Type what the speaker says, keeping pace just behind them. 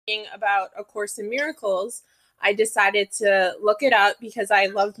reading about A Course in Miracles, I decided to look it up because I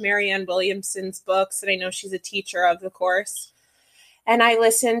loved Marianne Williamson's books, and I know she's a teacher of the Course. And I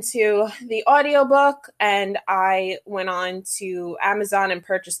listened to the audiobook, and I went on to Amazon and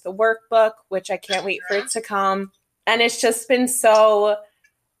purchased the workbook, which I can't wait for it to come. And it's just been so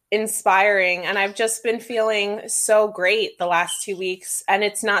inspiring, and I've just been feeling so great the last 2 weeks. And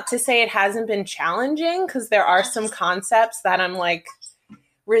it's not to say it hasn't been challenging, because there are some concepts that I'm like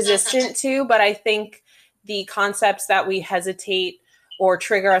resistant to, but I think the concepts that we hesitate or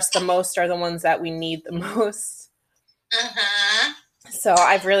trigger us the most are the ones that we need the most. So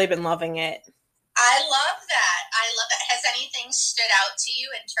I've really been loving it. I love that. Has anything stood out to you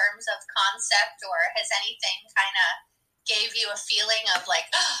in terms of concept, or has anything kind of gave you a feeling of like,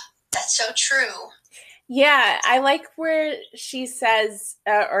 oh, that's so true? Yeah, I like where she says,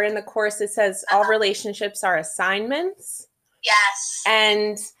 or in the Course, it says all relationships are assignments. Yes.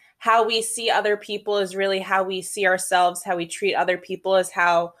 And how we see other people is really how we see ourselves. How we treat other people is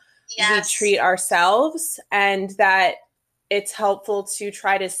how we treat ourselves. And that it's helpful to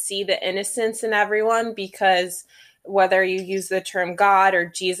try to see the innocence in everyone, because whether you use the term God or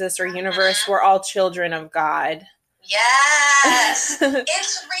Jesus or universe, we're all children of God. Yes. It's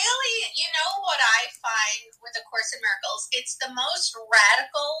really, what I find with A Course in Miracles, it's the most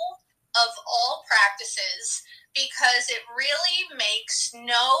radical of all practices, because it really makes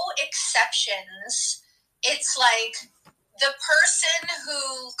no exceptions. It's like the person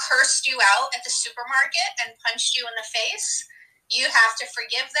who cursed you out at the supermarket and punched you in the face, you have to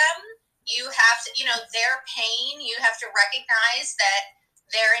forgive them. You have to, their pain, you have to recognize that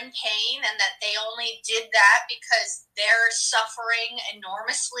they're in pain and that they only did that because they're suffering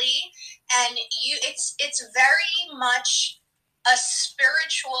enormously. And it's very much a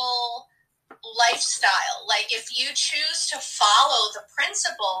spiritual lifestyle. Like, if you choose to follow the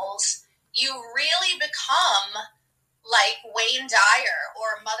principles, you really become like Wayne Dyer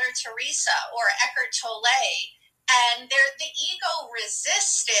or Mother Teresa or Eckhart Tolle. And the ego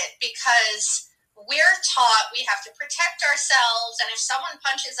resists it because we're taught we have to protect ourselves. And if someone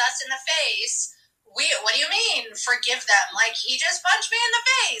punches us in the face, what do you mean? Forgive them. Like, he just punched me in the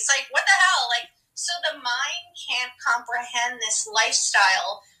face. Like, what the hell? Like, so the mind can't comprehend this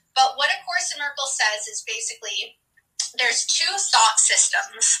lifestyle. But what A Course in Miracles says is basically there's two thought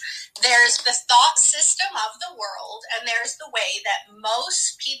systems. There's the thought system of the world, and there's the way that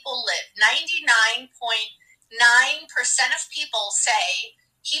most people live. 99.9% of people say,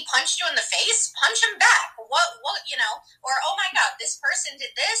 he punched you in the face, punch him back. What, or, oh my God, this person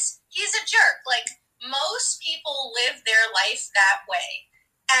did this, he's a jerk. Like, most people live their life that way.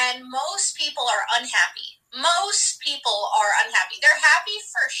 And most people are unhappy. Most people are unhappy. They're happy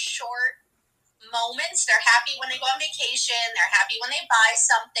for short moments. They're happy when they go on vacation. They're happy when they buy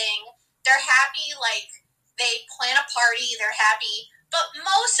something. They're happy, like, they plan a party. They're happy. But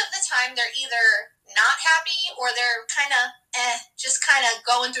most of the time, they're either not happy or they're kind of just kind of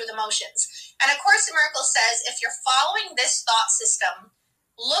going through the motions. And A Course in Miracles says, if you're following this thought system,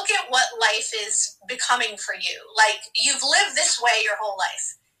 look at what life is becoming for you. Like, you've lived this way your whole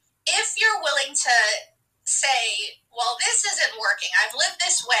life. If you're willing to say, well, this isn't working, I've lived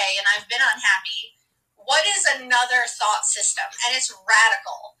this way and I've been unhappy, what is another thought system? And it's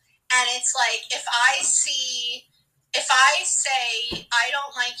radical. And it's like, if I say, I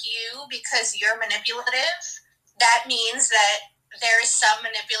don't like you because you're manipulative, that means that there's some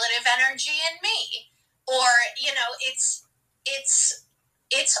manipulative energy in me. Or,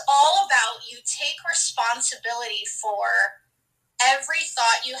 it's all about, you take responsibility for every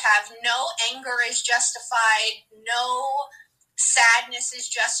thought you have. No anger is justified. No sadness is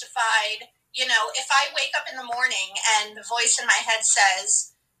justified. If I wake up in the morning and the voice in my head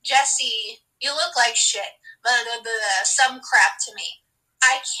says, Jesse, you look like shit, blah, blah, blah, some crap to me,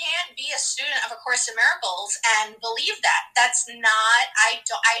 I can't be a student of A Course in Miracles and believe that. That's not, I've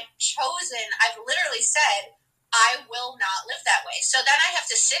literally said, I will not live that way. So then I have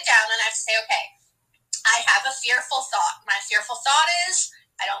to sit down and I have to say, okay, I have a fearful thought. My fearful thought is,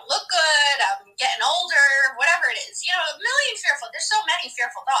 I don't look good, I'm getting older, whatever it is. A million fearful, there's so many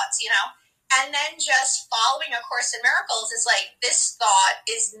fearful thoughts, And then just following A Course in Miracles is like, this thought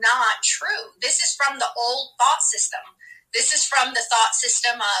is not true. This is from the old thought system. This is from the thought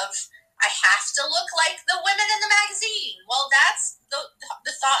system of, I have to look like the women in the magazine. Well, that's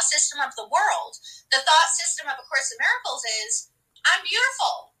the thought system of the world. The thought system of A Course in Miracles is, I'm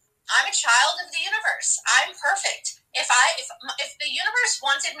beautiful. I'm a child of the universe. I'm perfect. If the universe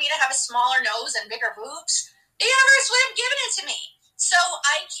wanted me to have a smaller nose and bigger boobs, the universe would have given it to me. So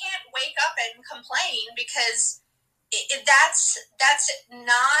I can't wake up and complain because that's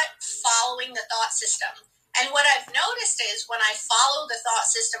not following the thought system. And what I've noticed is when I follow the thought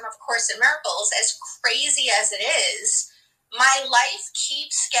system of Course in Miracles, as crazy as it is, my life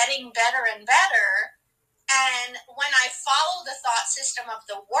keeps getting better and better. And when I follow the thought system of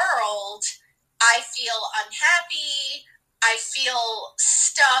the world, I feel unhappy, I feel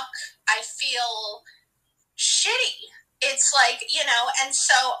stuck, I feel shitty. It's like, and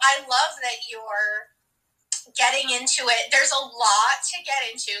so I love that you're getting into it. There's a lot to get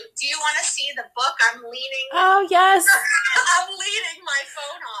into. Do you want to see the book I'm leaning? Oh, yes. I'm leaning my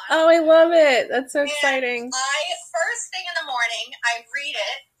phone on. Oh, I love it. That's so exciting. First thing in the morning, I read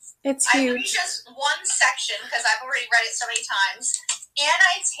it. It's huge. I read just one section because I've already read it so many times. And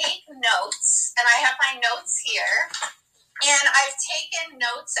I take notes, and I have my notes here. And I've taken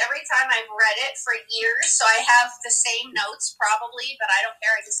notes every time I've read it for years, so I have the same notes probably, but I don't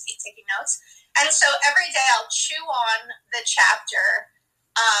care. I just keep taking notes. And so every day I'll chew on the chapter,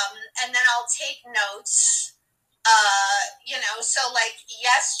 and then I'll take notes, so like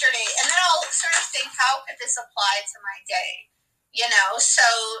yesterday, and then I'll sort of think, how could this apply to my day? So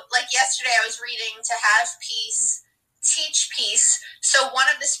like yesterday I was reading To Have Peace, Teach Peace. So one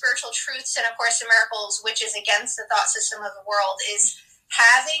of the spiritual truths in A Course in Miracles, which is against the thought system of the world, is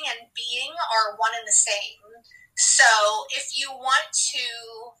having and being are one and the same. So if you want to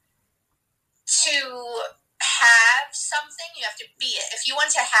have something, you have to be it. If you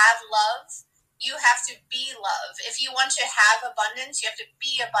want to have love, you have to be love. If you want to have abundance, you have to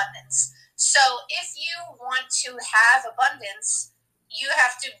be abundance. So if you want to have abundance, you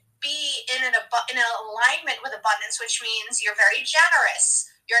have to be in an alignment with abundance, which means you're very generous,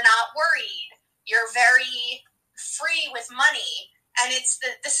 you're not worried, you're very free with money. And it's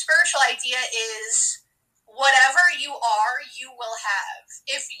the spiritual idea is whatever you are, you will have.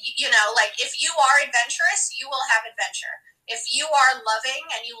 If if you are adventurous, you will have adventure. If you are loving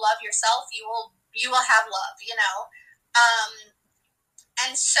and you love yourself, you will have love,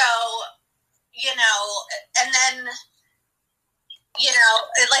 and so, and then,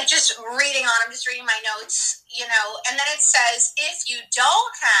 like just reading on, I'm just reading my notes, and then it says, if you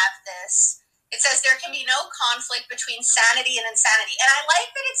don't have this, it says there can be no conflict between sanity and insanity. And I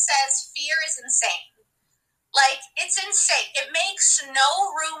like that it says fear is insane. Like, it's insane. It makes no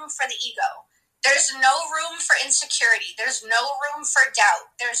room for the ego. There's no room for insecurity. There's no room for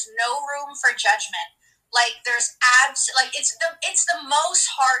doubt. There's no room for judgment. Like, it's the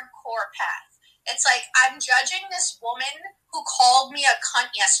most hardcore path. It's like, I'm judging this woman who called me a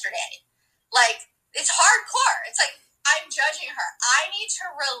cunt yesterday. Like, it's hardcore. It's like, I'm judging her. I need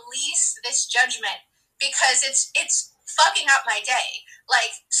to release this judgment because it's fucking up my day.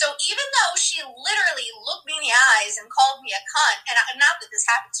 Like, so even though she literally looked me in the eyes and called me a cunt, and not that this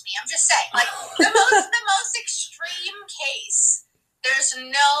happened to me, I'm just saying, like, the most extreme case, there's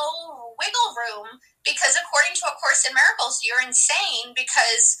no wiggle room, because according to A Course in Miracles, you're insane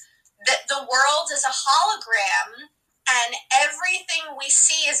because the world is a hologram, and everything we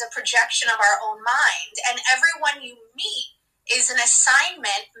see is a projection of our own mind, and everyone you meet is an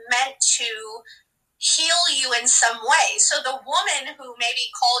assignment meant to heal you in some way. So the woman who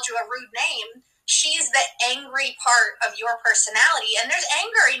maybe called you a rude name, she's the angry part of your personality, and there's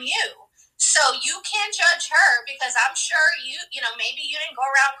anger in you. So you can't judge her, because I'm sure maybe you didn't go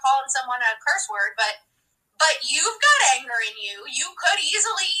around calling someone a curse word, but you've got anger in you. You could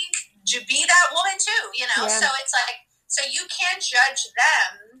easily be that woman too, Yeah. So it's like, so you can't judge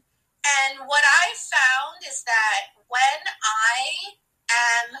them. And what I found is that when I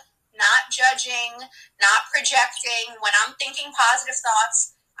am not judging, not projecting, when I'm thinking positive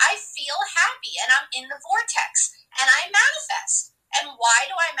thoughts, I feel happy and I'm in the vortex and I manifest. And why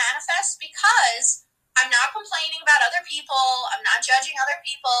do I manifest? Because I'm not complaining about other people. I'm not judging other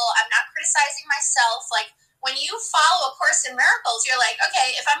people. I'm not criticizing myself. Like, when you follow A Course in Miracles, you're like,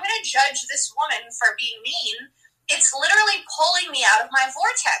 okay, if I'm going to judge this woman for being mean, it's literally pulling me out of my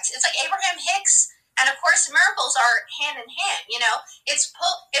vortex. It's like Abraham Hicks and A Course in Miracles are hand in hand,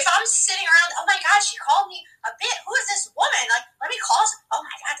 if I'm sitting around, oh my God, she called me a bitch. Who is this woman? Like, let me call. Oh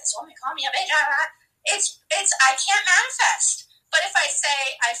my God, this woman called me a bitch. I can't manifest. But if I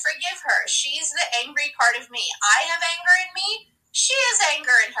say, I forgive her, she's the angry part of me. I have anger in me. She has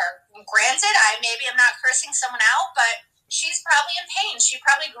anger in her. Granted, maybe I'm not cursing someone out, but she's probably in pain. She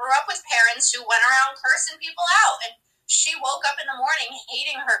probably grew up with parents who went around cursing people out, and she woke up in the morning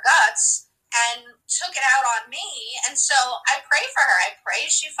hating her guts and took it out on me. And so I pray for her. I pray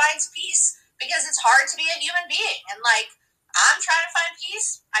she finds peace, because it's hard to be a human being. And like, I'm trying to find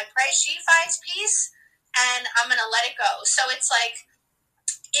peace. I pray she finds peace, and I'm going to let it go. So it's like,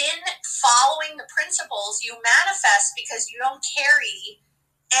 in following the principles, you manifest because you don't carry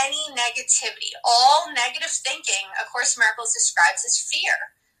any negativity. All negative thinking, A Course in Miracles describes as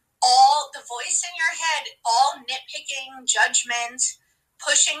fear. All the voice in your head, all nitpicking, judgment,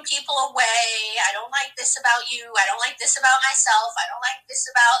 pushing people away. I don't like this about you. I don't like this about myself. I don't like this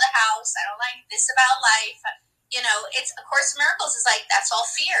about the house. I don't like this about life. You know, it's A Course in Miracles is like, that's all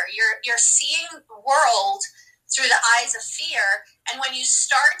fear. You're seeing the world through the eyes of fear. And when you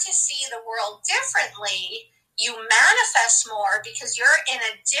start to see the world differently, you manifest more because you're in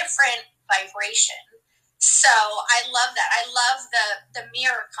a different vibration. So I love that. I love the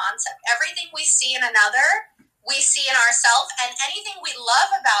mirror concept. Everything we see in another, we see in ourselves, and anything we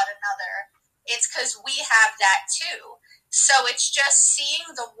love about another, it's because we have that too. So it's just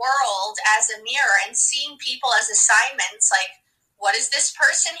seeing the world as a mirror and seeing people as assignments. Like, what is this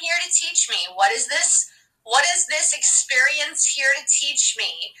person here to teach me? What is this experience here to teach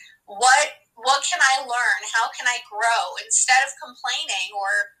me? What can I learn? How can I grow? Instead of complaining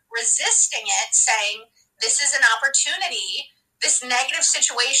or resisting it, saying, this is an opportunity. This negative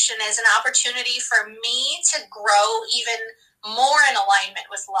situation is an opportunity for me to grow even more in alignment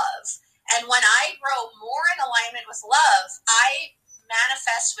with love. And when I grow more in alignment with love, I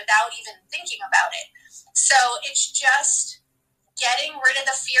manifest without even thinking about it. So it's just getting rid of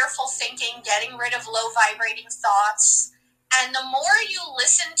the fearful thinking, getting rid of low vibrating thoughts. And the more you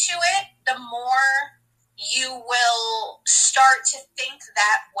listen to it, the more you will start to think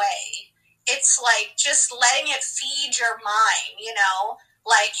that way. It's like just letting it feed your mind, you know,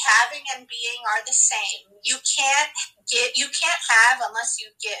 like having and being are the same. You can't have unless you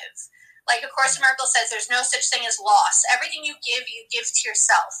give. Like A Course in Miracles says, there's no such thing as loss. Everything you give to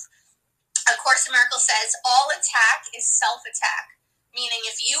yourself. A Course in Miracles says all attack is self-attack. Meaning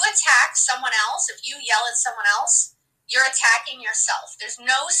if you attack someone else, if you yell at someone else, you're attacking yourself. There's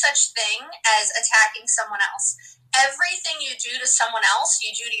no such thing as attacking someone else. Everything you do to someone else, you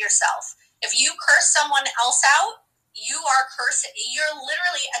do to yourself. If you curse someone else out, you are cursing. You're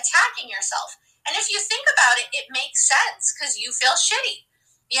literally attacking yourself. And if you think about it, it makes sense because you feel shitty.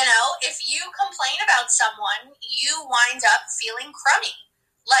 You know, if you complain about someone, you wind up feeling crummy.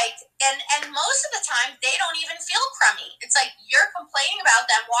 Like, and most of the time, they don't even feel crummy. It's like you're complaining about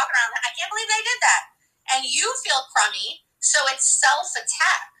them, walking around, I can't believe they did that. And you feel crummy, so it's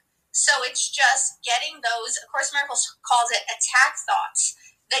self-attack. So it's just getting those, A Course in Miracles calls it attack thoughts.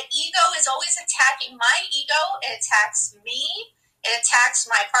 The ego is always attacking my ego. It attacks me. It attacks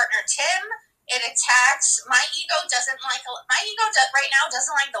my partner, Tim. It attacks, my ego right now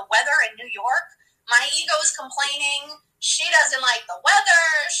doesn't like the weather in New York. My ego is complaining. She doesn't like the weather.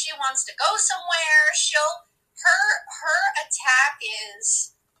 She wants to go somewhere. Her attack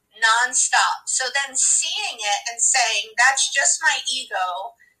is nonstop. So then seeing it and saying, that's just my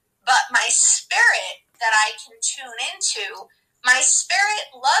ego, but my spirit that I can tune into, my spirit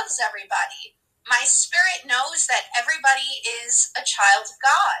loves everybody. My spirit knows that everybody is a child of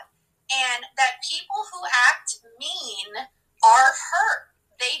God and that people who act mean are hurt.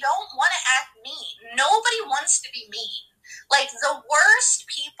 They don't want to act mean. Nobody wants to be mean. Like the worst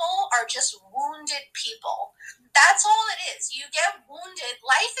people are just wounded people. That's all it is. You get wounded.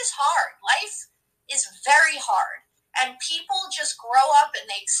 Life is hard. Life is very hard. And people just grow up and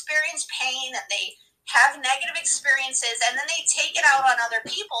they experience pain and they have negative experiences and then they take it out on other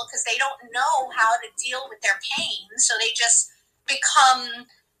people because they don't know how to deal with their pain. So they just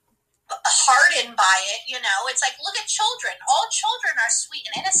become hardened by it, you know. It's like, look at children. All children are sweet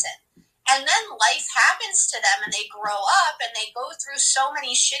and innocent. And then life happens to them and they grow up and they go through so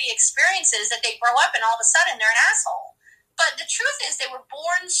many shitty experiences that they grow up and all of a sudden they're an asshole. But the truth is they were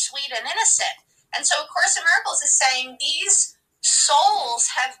born sweet and innocent. And so A Course in Miracles is saying these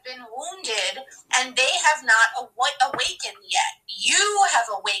souls have been wounded and they have not awakened yet. You have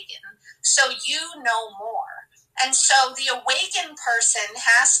awakened, so you know more. And so the awakened person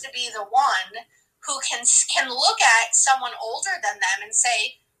has to be the one who can look at someone older than them and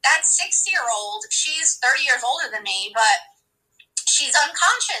say, that 60-year-old, she's 30 years older than me, but she's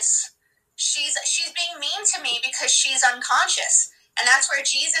unconscious. She's being mean to me because she's unconscious. And that's where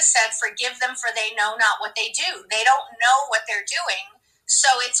Jesus said, forgive them for they know not what they do. They don't know what they're doing.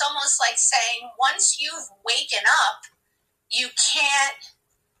 So it's almost like saying, once you've waken up, you can't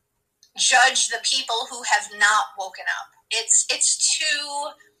judge the people who have not woken up.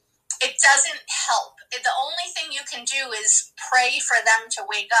 It doesn't help. The only thing you can do is pray for them to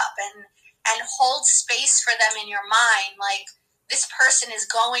wake up and hold space for them in your mind. Like, this person is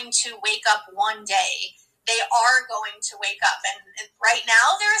going to wake up one day. They are going to wake up. And right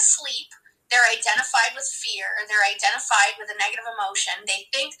now they're asleep. They're identified with fear. They're identified with a negative emotion. They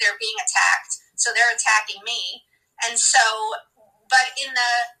think they're being attacked, so they're attacking me. And so, but in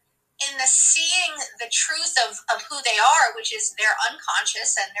the seeing the truth of who they are, which is they're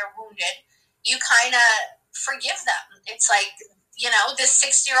unconscious and they're wounded, you kind of forgive them. It's like, this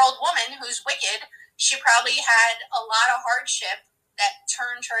 60-year-old woman who's wicked, she probably had a lot of hardship that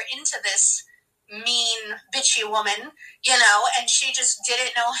turned her into this mean, bitchy woman, and she just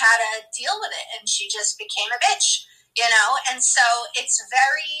didn't know how to deal with it, and she just became a bitch, and so it's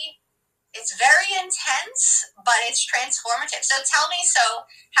very intense, but it's transformative. So tell me,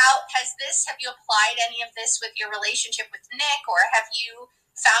 have you applied any of this with your relationship with Nick, or have you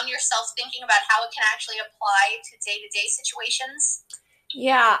found yourself thinking about how it can actually apply to day-to-day situations?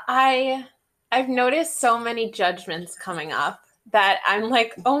 Yeah, I've noticed so many judgments coming up that I'm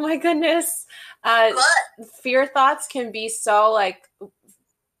like, oh my goodness. Fear thoughts can be so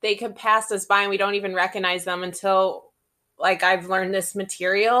they can pass us by and we don't even recognize them until I've learned this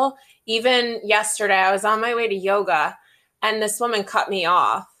material. Even yesterday, I was on my way to yoga and this woman cut me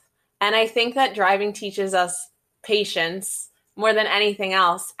off. And I think that driving teaches us patience more than anything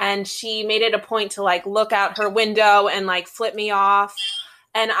else. And she made it a point to look out her window and flip me off.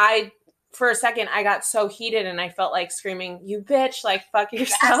 And for a second, I got so heated and I felt like screaming, "You bitch, fuck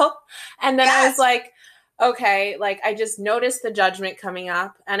yourself." Yes. And then I was like, okay, I just noticed the judgment coming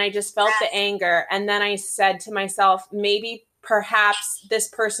up and I just felt the anger. And then I said to myself, maybe perhaps this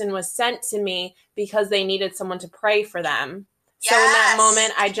person was sent to me because they needed someone to pray for them. So in that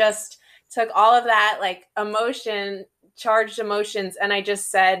moment, I just took all of that charged emotions, and I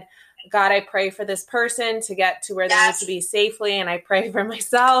just said, God, I pray for this person to get to where they need to be safely, and I pray for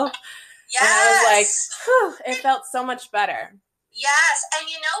myself. Yes. And I was like, whew, it felt so much better. Yes, and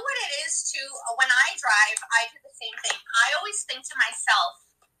you know what it is too? When I drive, I do the same thing. I always think to myself,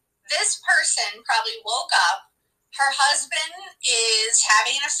 this person probably woke up, her husband is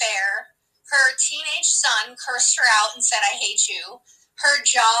having an affair, her teenage son cursed her out and said, I hate you. Her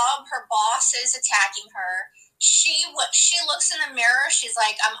job, her boss is attacking her. She looks in the mirror, she's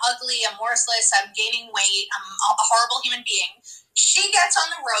like, I'm ugly, I'm worthless, I'm gaining weight, I'm a horrible human being. She gets on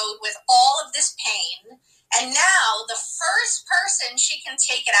the road with all of this pain, and now the first person she can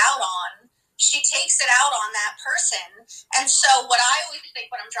take it out on, she takes it out on that person. And so what I always think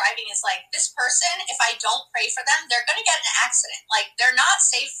when I'm driving is this person, if I don't pray for them, they're going to get in an accident. They're not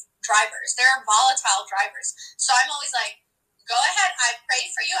safe drivers. They're volatile drivers. So I'm always like, go ahead, I pray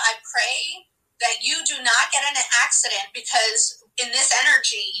for you. I pray that you do not get in an accident, because in this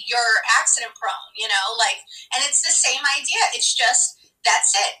energy, you're accident prone, and it's the same idea. It's just, that's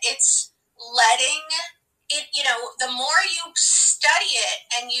it. It's letting it, the more you study it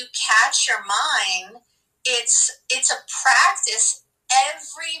and you catch your mind, it's a practice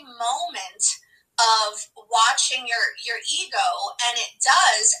every moment of watching your ego, and it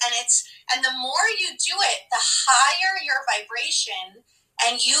does, and the more you do it, the higher your vibration,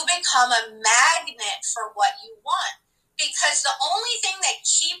 and you become a magnet for what you want, because the only thing that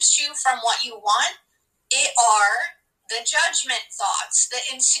keeps you from what you want, it are the judgment thoughts, the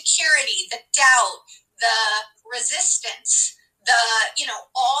insecurity, the doubt, the resistance,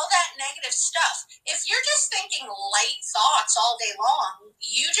 all that negative stuff. If you're just thinking light thoughts all day long,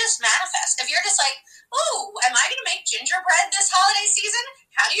 you just manifest. If you're just like, ooh, am I going to make gingerbread this holiday season?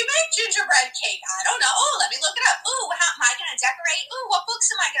 How do you make gingerbread cake? I don't know. Oh, let me look it up. Ooh, how am I going to decorate? Ooh, what books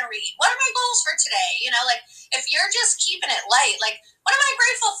am I going to read? What are my goals for today? If you're just keeping it light, what am I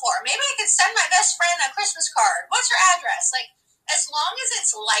grateful for? Maybe I could send my best friend a Christmas card. What's her address? As long as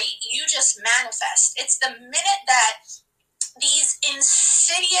it's light, you just manifest. It's the minute that these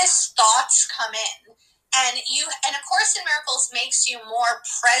insidious thoughts come in, and A Course in Miracles makes you more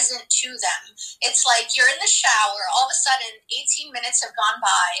present to them. It's like you're in the shower, all of a sudden 18 minutes have gone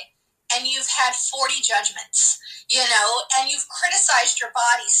by, and you've had 40 judgments, and you've criticized your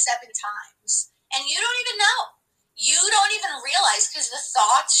body 7 times, and you don't even know. You don't even realize, because the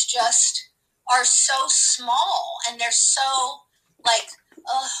thoughts just are so small, and they're so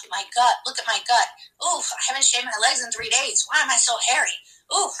oh, my gut, look at my gut. Ooh, I haven't shaved my legs in 3 days. Why am I so hairy?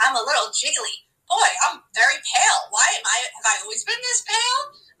 Ooh, I'm a little jiggly. Boy, I'm very pale. Have I always been this pale?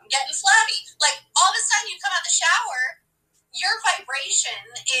 I'm getting flabby. All of a sudden you come out the shower, your vibration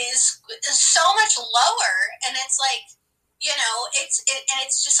is so much lower, and it's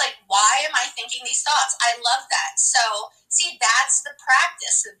it's just why am I thinking these thoughts? I love that. So, see, that's the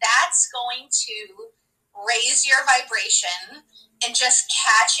practice. That's going to raise your vibration, and just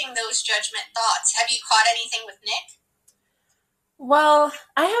catching those judgment thoughts. Have you caught anything with Nick? Well,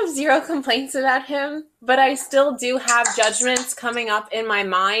 I have zero complaints about him, but I still do have judgments coming up in my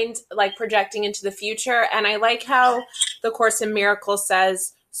mind, like projecting into the future. And I like how the Course in Miracles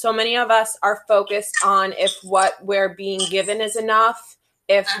says so many of us are focused on if what we're being given is enough,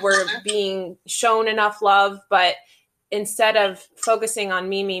 if we're being shown enough love, but instead of focusing on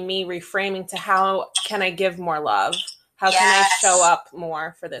me, reframing to how can I give more love? How can I show up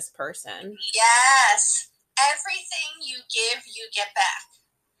more for this person? Yes. Everything you give, you get back.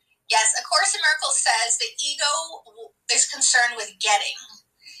 Yes, A Course in Miracles says the ego is concerned with getting,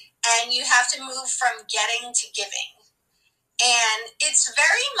 and you have to move from getting to giving. And it's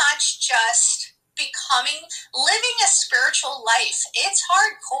very much just living a spiritual life. It's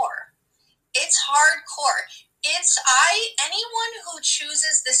hardcore. It's hardcore. Anyone who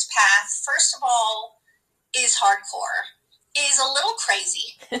chooses this path, first of all, is hardcore, is a little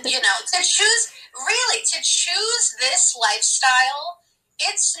crazy. To choose this lifestyle,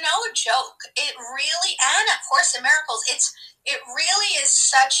 it's no joke. It really, and A Course in Miracles, it really is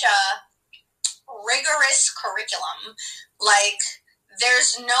such a rigorous curriculum. Like,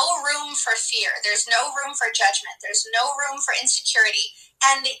 there's no room for fear. There's no room for judgment. There's no room for insecurity.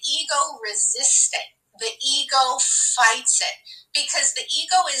 And the ego resists it. The ego fights it because the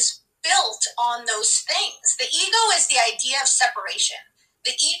ego is built on those things. The ego is the idea of separation.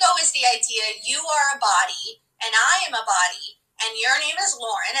 The ego is the idea you are a body and I am a body and your name is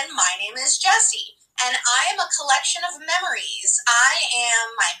Lauren and my name is Jessie. And I am a collection of memories. I am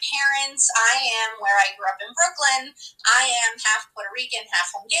my parents. I am where I grew up in Brooklyn. I am half Puerto Rican,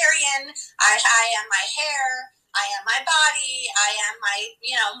 half Hungarian. I am my hair. I am my body. I am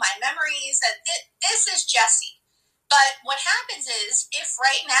my memories. This is Jessie. But what happens is, if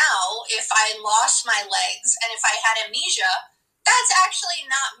I lost my legs and if I had amnesia, that's actually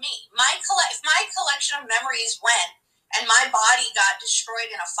not me. If my collection of memories went and my body got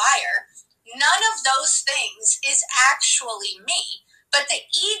destroyed in a fire, none of those things is actually me. But the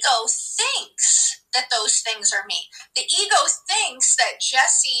ego thinks that those things are me. The ego thinks that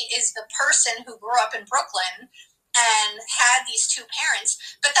Jessie is the person who grew up in Brooklyn and had these two parents.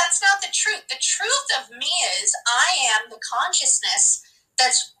 But that's not the truth. The truth of me is I am the consciousness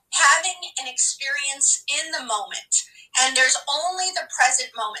that's having an experience in the moment. And there's only the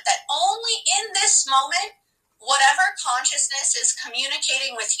present moment. That only in this moment, whatever consciousness is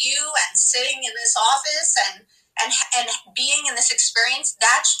communicating with you and sitting in this office and being in this experience,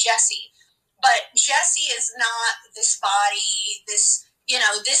 that's Jessie. But Jessie is not this body, this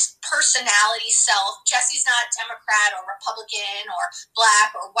personality self. Jessie's not Democrat or Republican or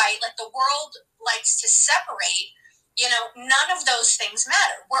black or white. Like, the world likes to separate. None of those things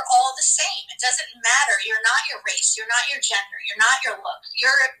matter. We're all the same. It doesn't matter. You're not your race. You're not your gender. You're not your look.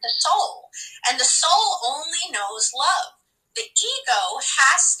 You're the soul. And the soul only knows love. The ego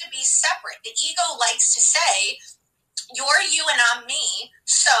has to be separate. The ego likes to say, you're you and I'm me,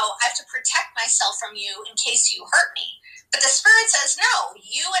 so I have to protect myself from you in case you hurt me. But the spirit says, no,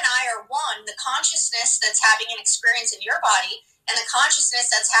 you and I are one. The consciousness that's having an experience in your body and the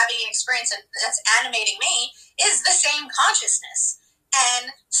consciousness that's having an experience that's animating me is the same consciousness.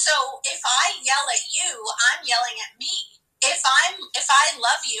 And so if I yell at you, I'm yelling at me. If I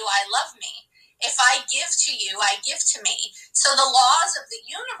love you, I love me. If I give to you, I give to me. So the laws of the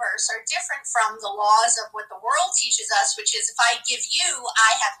universe are different from the laws of what the world teaches us, which is if I give you,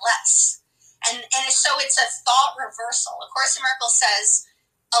 I have less. And so it's a thought reversal. A Course in Miracles says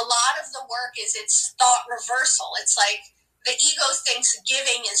a lot of the work it's thought reversal. It's like the ego thinks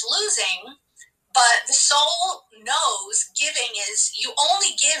giving is losing, but the soul knows giving is, you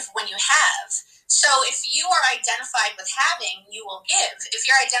only give when you have. So if you are identified with having, you will give. If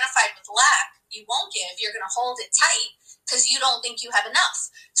you're identified with lack, you won't give. You're going to hold it tight because you don't think you have enough.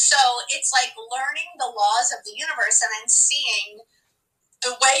 So it's like learning the laws of the universe and then seeing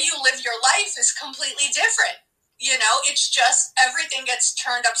the way you live your life is completely different. It's just everything gets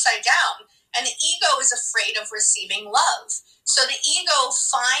turned upside down. And the ego is afraid of receiving love. So the ego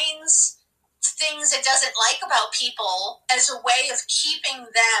finds things it doesn't like about people as a way of keeping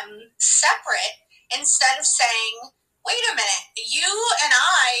them separate instead of saying, wait a minute, you and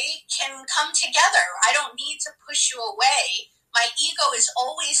I can come together. I don't need to push you away. My ego is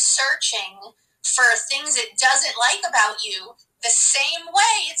always searching for things it doesn't like about you the same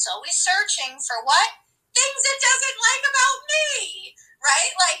way it's always searching for what? Things it doesn't like about me,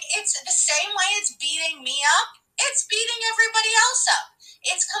 right? Like, it's the same way it's beating me up, it's beating everybody else up.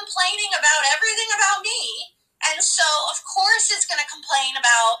 It's complaining about everything about me. And so, of course, it's going to complain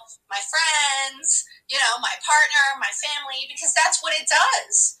about my friends, my partner, my family, because that's what it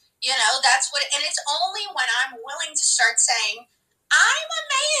does. And it's only when I'm willing to start saying, I'm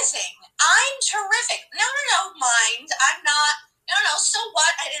amazing. I'm terrific. No, mind. I'm not. No, so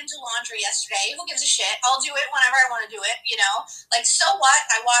what? I didn't do laundry yesterday. Who gives a shit? I'll do it whenever I want to do it, Like, so what?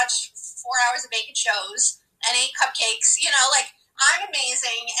 I watched 4 hours of bacon shows and ate cupcakes, like, I'm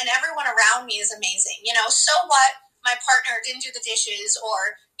amazing and everyone around me is amazing, So what? My partner didn't do the dishes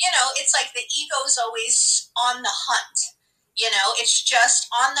or, it's like the ego's always on the hunt. It's just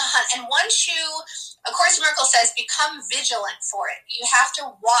on the hunt. And once you, A Course in Miracles says, become vigilant for it. You have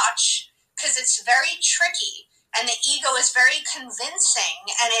to watch because it's very tricky and the ego is very convincing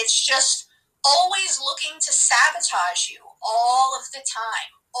and it's just always looking to sabotage you all of the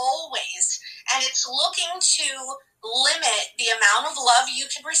time, always. And it's looking to limit the amount of love you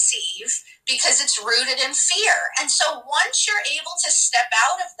can receive because it's rooted in fear. And so once you're able to step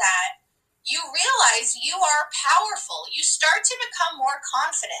out of that, you realize you are powerful. You start to become more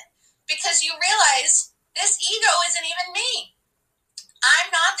confident because you realize this ego isn't even me. I'm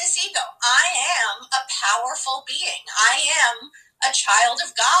not this ego. I am a powerful being. I am a child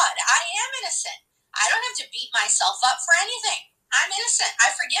of God. I am innocent. I don't have to beat myself up for anything. I'm innocent. I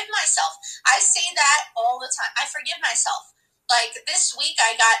forgive myself. I say that all the time. I forgive myself. Like this week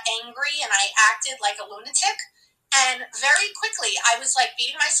I got angry and I acted like a lunatic. And very quickly, I was like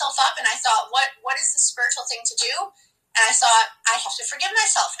beating myself up, and I thought, what is the spiritual thing to do? And I thought, I have to forgive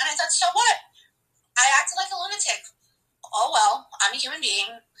myself. And I thought, so what? I acted like a lunatic. Oh, well, I'm a human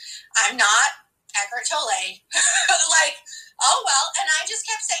being. I'm not Eckhart Tolle. Like, oh, well. And I just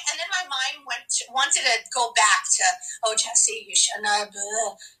kept saying, and then my mind wanted to go back to, oh, Jesse, you shouldn't have.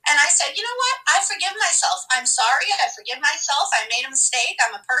 And I said, you know what? I forgive myself. I'm sorry. I forgive myself. I made a mistake.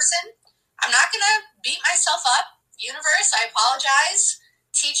 I'm a person. I'm not going to beat myself up. Universe, I apologize.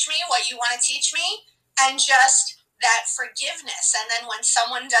 Teach me what you want to teach me. And just that forgiveness. And then when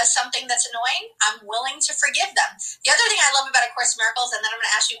someone does something that's annoying, I'm willing to forgive them. The other thing I love about A Course in Miracles, and then I'm going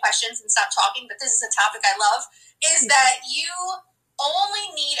to ask you questions and stop talking, but this is a topic I love, is that you only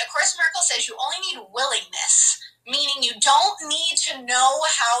need, A Course in Miracles says you only need willingness, meaning you don't need to know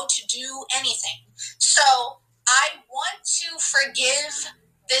how to do anything. So I want to forgive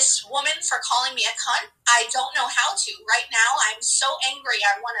this woman for calling me a cunt. I don't know how to. Right now, I'm so angry,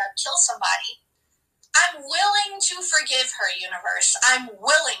 I want to kill somebody. I'm willing to forgive her, universe. I'm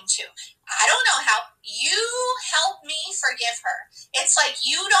willing to. I don't know how. You help me forgive her. It's like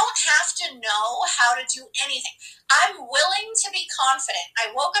you don't have to know how to do anything. I'm willing to be confident.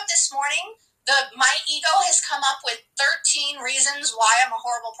 I woke up this morning. My ego has come up with 13 reasons why I'm a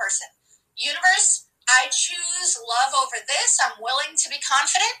horrible person. Universe, I choose love over this. I'm willing to be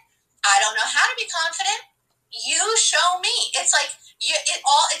confident. I don't know how to be confident. You show me. It's like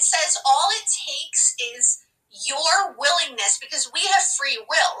it says all it takes is your willingness, because we have free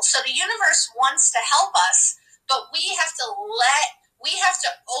will. So the universe wants to help us, but we have to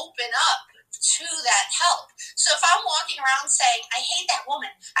open up to that help. So if I'm walking around saying, I hate that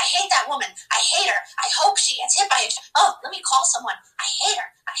woman, I hate that woman, I hate her, I hope she gets hit by it. Oh, let me call someone. I hate her,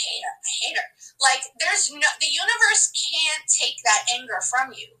 I hate her, I hate her. Like the universe can't take that anger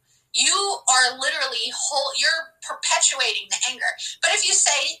from you. You are literally you're perpetuating the anger. But if you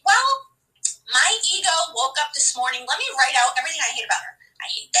say, well, my ego woke up this morning, let me write out everything I hate about her. I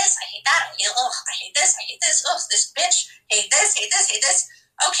hate this, I hate that, I hate this, this bitch, hate this, hate this, hate this.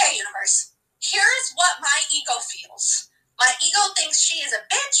 Okay, universe, here's what my ego feels. My ego thinks she is a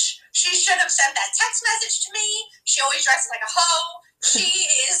bitch. She should have sent that text message to me. She always dresses like a hoe. She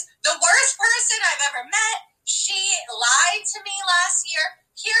is the worst person I've ever met. She lied to me last year.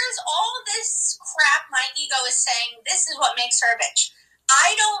 Here's all this crap my ego is saying. This is what makes her a bitch.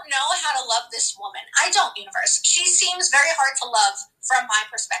 I don't know how to love this woman. I don't, universe. She seems very hard to love from my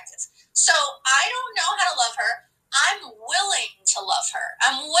perspective. So I don't know how to love her. I'm willing to love her.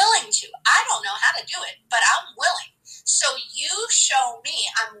 I'm willing to. I don't know how to do it, but I'm willing. So you show me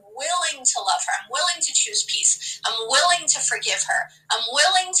I'm willing to love her. I'm willing to choose peace. I'm willing to forgive her. I'm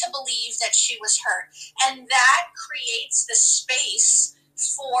willing to believe that she was hurt. And that creates the space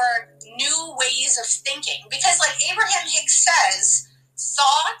for new ways of thinking. Because like Abraham Hicks says,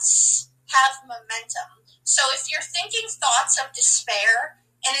 thoughts have momentum. So if you're thinking thoughts of despair,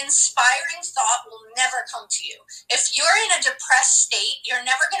 an inspiring thought will never come to you. If you're in a depressed state, you're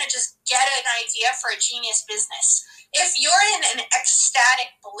never going to just get an idea for a genius business. If you're in an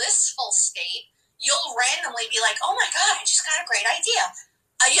ecstatic, blissful state, you'll randomly be like, oh my God, I just got a great idea.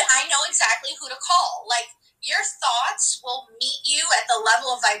 I know exactly who to call. Like, your thoughts will meet you at the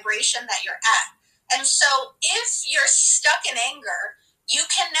level of vibration that you're at. And so if you're stuck in anger, you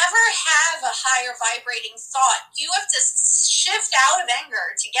can never have a higher vibrating thought. You have to shift out of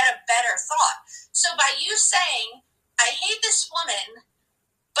anger to get a better thought. So by you saying, I hate this woman,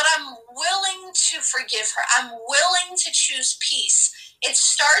 but I'm willing to forgive her. I'm willing to choose peace. It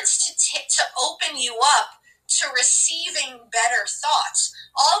starts to open you up to receiving better thoughts.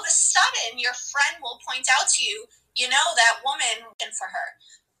 All of a sudden, your friend will point out to you, that woman for her.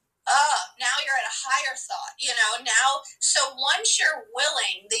 Now you're at a higher thought, now. So once you're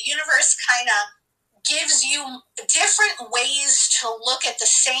willing, the universe kind of gives you different ways to look at the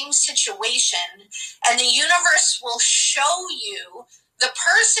same situation, and the universe will show you the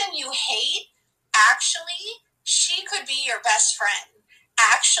person you hate. Actually, she could be your best friend.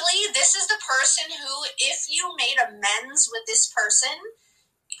 Actually, this is the person who, if you made amends with this person,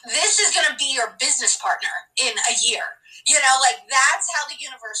 this is going to be your business partner in a year. That's how the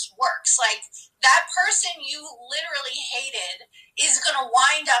universe works. Like, that person you literally hated is going to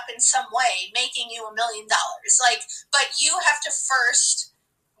wind up in some way making you $1 million. But you have to first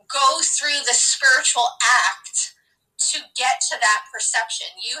go through the spiritual act to get to that perception.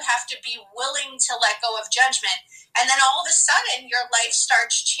 You have to be willing to let go of judgment. And then all of a sudden, your life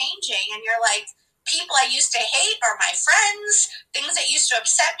starts changing, and you're like, people I used to hate are my friends. Things that used to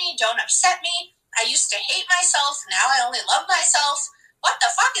upset me don't upset me. I used to hate myself. Now I only love myself. What the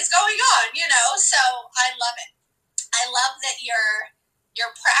fuck is going on? So I love it. I love that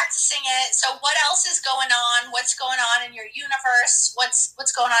you're practicing it. So what else is going on? What's going on in your universe?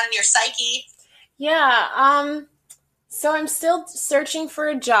 What's going on in your psyche? Yeah. So I'm still searching for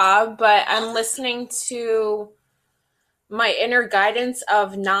a job, but I'm listening to my inner guidance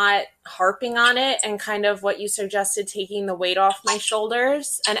of not harping on it, and kind of what you suggested, taking the weight off my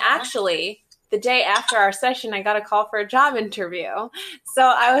shoulders. And actually, the day after our session, I got a call for a job interview. So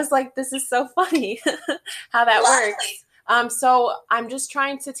I was like, this is so funny how that works. So I'm just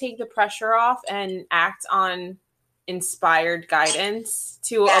trying to take the pressure off and act on inspired guidance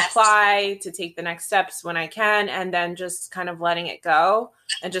to apply, to take the next steps when I can, and then just kind of letting it go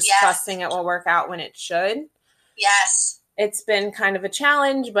and just trusting it will work out when it should. Yes. It's been kind of a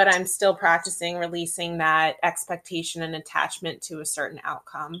challenge, but I'm still practicing releasing that expectation and attachment to a certain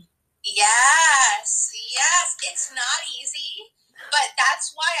outcome. Yes. It's not easy, but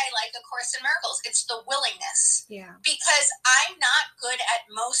that's why I like A Course in Miracles. It's the willingness. Yeah. Because I'm not good at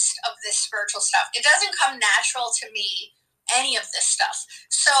most of this spiritual stuff. It doesn't come natural to me, any of this stuff.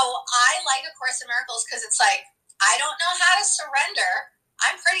 So I like A Course in Miracles because it's like, I don't know how to surrender.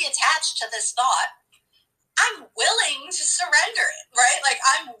 I'm pretty attached to this thought. I'm willing to surrender it, right? Like,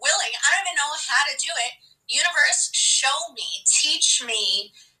 I'm willing. I don't even know how to do it. Universe, show me, teach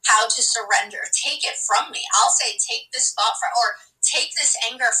me how to surrender. Take it from me. I'll say, take this thought or take this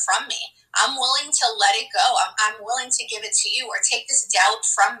anger from me. I'm willing to let it go. I'm willing to give it to you, or take this doubt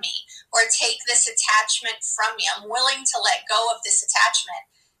from me, or take this attachment from me. I'm willing to let go of this attachment,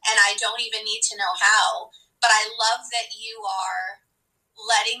 and I don't even need to know how. But I love that you are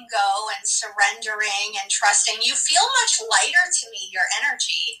letting go and surrendering and trusting. You feel much lighter to me, your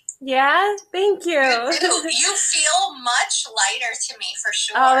energy. Yeah, thank you. You feel much lighter to me, for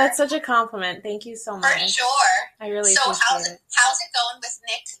sure. Oh, that's such a compliment. Thank you so much. For sure. I really appreciate it. How's it going with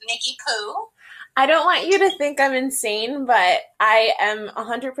Nikki Pooh? I don't want you to think I'm insane, but I am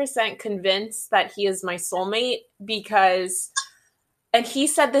 100% convinced that he is my soulmate, because, and he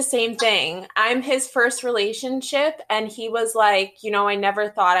said the same thing. I'm his first relationship, and he was like, I never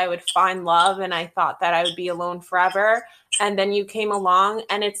thought I would find love, and I thought that I would be alone forever. And then you came along,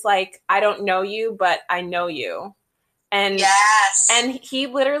 and it's like, I don't know you, but I know you. And yes. And he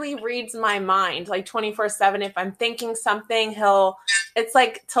literally reads my mind like 24/7. If I'm thinking something, it's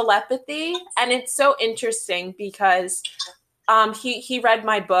like telepathy. And it's so interesting because he read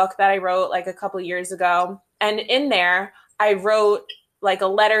my book that I wrote like a couple years ago. And in there, I wrote like a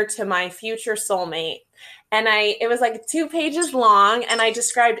letter to my future soulmate. And it was like 2 pages long, and I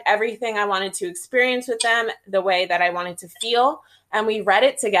described everything I wanted to experience with them, the way that I wanted to feel. And we read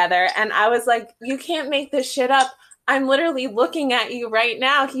it together, and I was like, you can't make this shit up. I'm literally looking at you right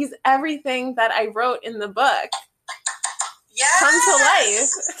now. He's everything that I wrote in the book. Yes. Come to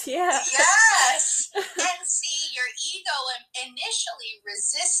life. Yeah. Yes. And see, your ego initially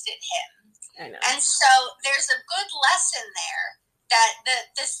resisted him. I know. And so there's a good lesson there. That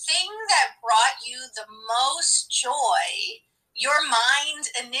the thing that brought you the most joy, your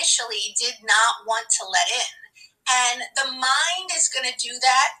mind initially did not want to let in. And the mind is going to do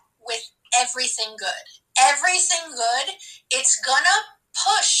that with everything good. Everything good, it's going to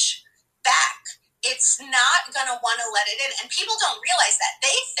push back. It's not going to want to let it in. And people don't realize that.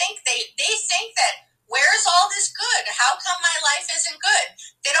 They think that, where's all this good? How come my life isn't good?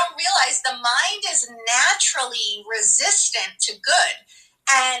 They don't realize the mind is naturally resistant to good.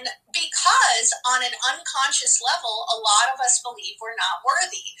 And because on an unconscious level, a lot of us believe we're not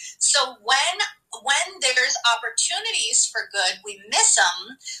worthy. So when there's opportunities for good, we miss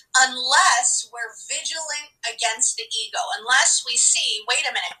them unless we're vigilant against the ego, unless we see, wait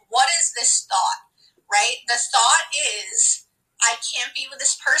a minute, what is this thought, right? The thought is, I can't be with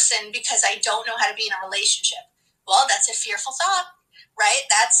this person because I don't know how to be in a relationship. Well, that's a fearful thought, right?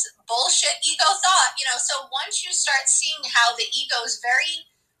 That's bullshit ego thought, So once you start seeing how the ego is very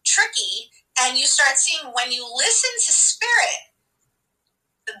tricky, and you start seeing when you listen to spirit,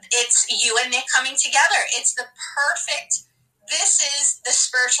 it's you and Nick coming together. It's the perfect, this is the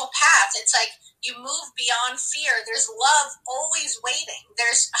spiritual path. It's like you move beyond fear. There's love always waiting.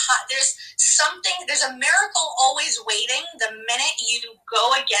 There's a miracle always waiting the minute you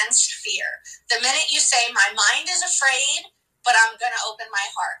go against fear. The minute you say, my mind is afraid, but I'm going to open my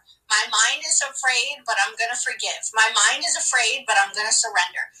heart. My mind is afraid, but I'm going to forgive. My mind is afraid, but I'm going to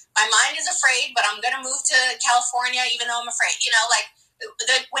surrender. My mind is afraid, but I'm going to move to California even though I'm afraid.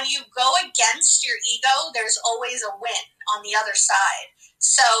 When you go against your ego, there's always a win on the other side.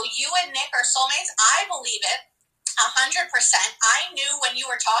 So you and Nick are soulmates. I believe it 100%. I knew when you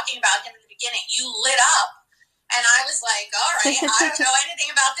were talking about him in the beginning, you lit up. And I was like, all right, I don't know anything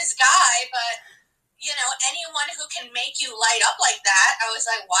about this guy, but anyone who can make you light up like that, I was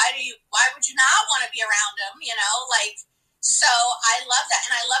like, why would you not want to be around him? So I love that.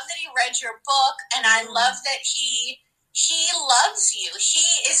 And I love that he read your book, and I love that he loves you. He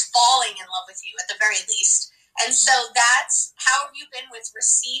is falling in love with you at the very least. And so that's how have you been with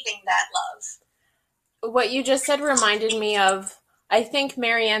receiving that love? What you just said reminded me of, I think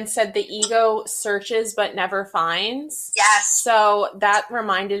Marianne said the ego searches but never finds. Yes. So that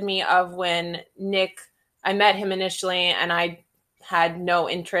reminded me of when I met him initially, and I had no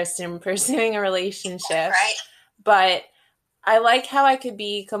interest in pursuing a relationship. Right. But I like how I could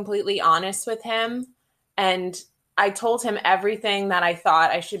be completely honest with him, and I told him everything that I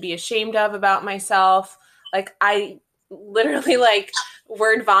thought I should be ashamed of about myself. Like, I literally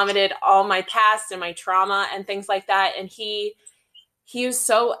word vomited all my past and my trauma and things like that. And he was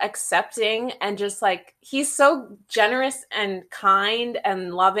so accepting, and just he's so generous and kind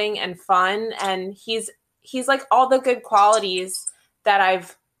and loving and fun. And he's like all the good qualities that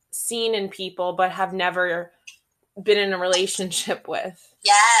I've seen in people, but have never been in a relationship with.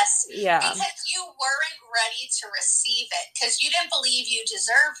 Yes. Yeah. Because you weren't ready to receive it, because you didn't believe you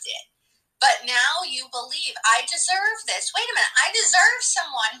deserved it. But now you believe, I deserve this. Wait a minute. I deserve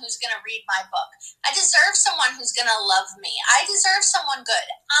someone who's going to read my book. I deserve someone who's going to love me. I deserve someone good.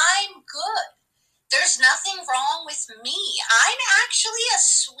 I'm good. There's nothing wrong with me. I'm actually a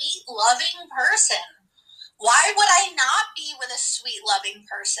sweet, loving person. Why would I not be with a sweet, loving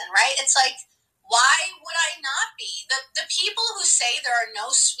person, right? It's like, why would I not be? The people who say there are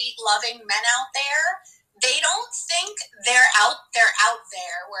no sweet, loving men out there, they don't think they're out there,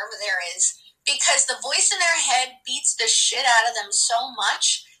 wherever there is, because the voice in their head beats the shit out of them so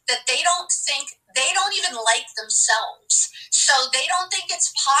much that they don't even like themselves. So they don't think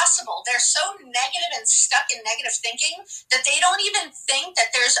it's possible. They're so negative and stuck in negative thinking that they don't even think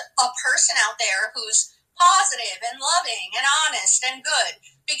that there's a person out there who's positive and loving and honest and good,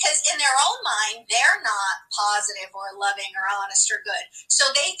 because in their own mind, they're not positive or loving or honest or good. So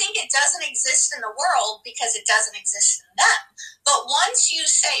they think it doesn't exist in the world because it doesn't exist in them. But once you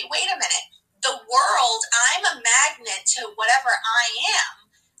say, wait a minute, the world, I'm a magnet to whatever I am.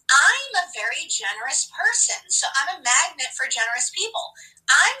 I'm a very generous person, so I'm a magnet for generous people.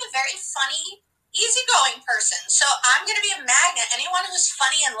 I'm a very funny, easygoing person, so I'm going to be a magnet. Anyone who's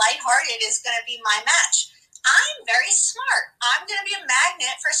funny and lighthearted is going to be my match. I'm very smart. I'm going to be a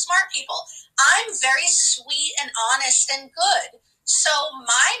magnet for smart people. I'm very sweet and honest and good. So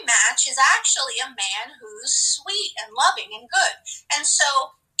my match is actually a man who's sweet and loving and good. And so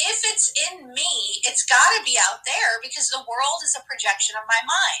if it's in me, it's got to be out there, because the world is a projection of my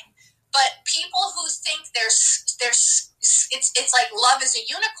mind. But people who think it's like love is a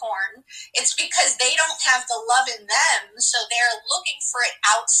unicorn, it's because they don't have the love in them, so they're looking for it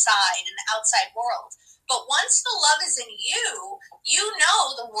outside, in the outside world. But once the love is in you, you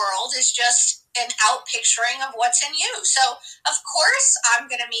know the world is just an out picturing of what's in you. So, of course, I'm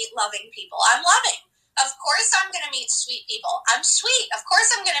going to meet loving people. I'm loving. Of course, I'm going to meet sweet people. I'm sweet. Of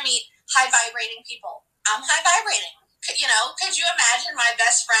course, I'm going to meet high vibrating people. I'm high vibrating. Could you imagine my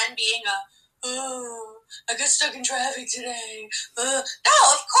best friend being I got stuck in traffic today. No,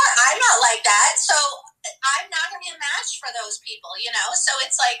 of course, I'm not like that. So I'm not going to be a match for those people, So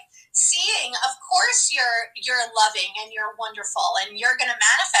it's like seeing, of course, you're loving and you're wonderful, and you're going to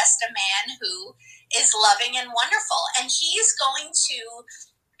manifest a man who is loving and wonderful. And he's going to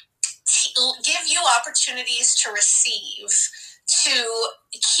give you opportunities to receive, to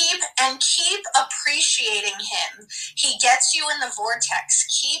keep appreciating him. He gets you in the vortex.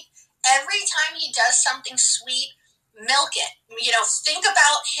 Every time he does something sweet, milk it. Think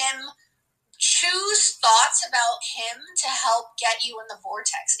about him. Choose thoughts about him to help get you in the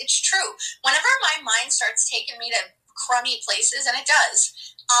vortex. It's true. Whenever my mind starts taking me to crummy places, and it does,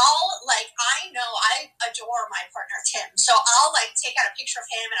 I know I adore my partner, Tim. So I'll take out a picture of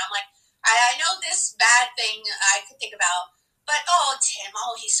him and I'm like, I know this bad thing I could think about, but Tim,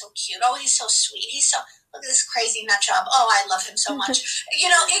 he's so cute. He's so sweet. Look at this crazy nut job. I love him so much. It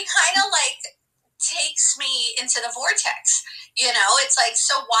kind of takes me into the vortex. It's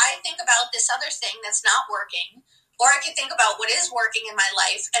so why think about this other thing that's not working? Or I could think about what is working in my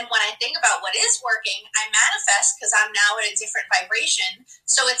life. And when I think about what is working, I manifest because I'm now at a different vibration.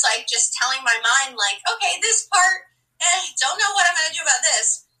 So it's just telling my mind, okay, this part, don't know what I'm going to do about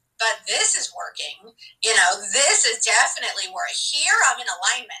this, but this is working. This is definitely working. Here I'm in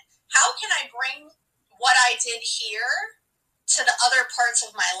alignment. How can I bring what I did here to the other parts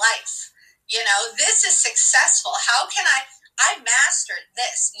of my life? This is successful. How can I mastered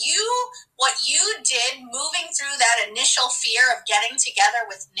this. What you did moving through that initial fear of getting together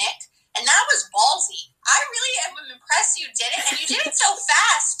with Nick, and that was ballsy. I really am impressed you did it, and you did it so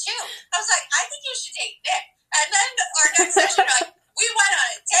fast, too. I was like, I think you should date Nick. And then our next session, we went on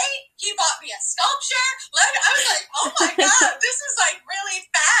a date. He bought me a sculpture. I was like, oh my God, this is really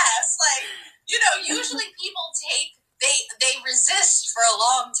fast. Usually people they resist for a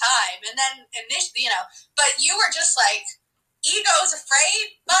long time, and then initially, but you were just ego's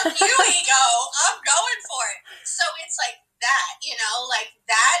afraid, fuck you, ego, I'm going for it. So it's that,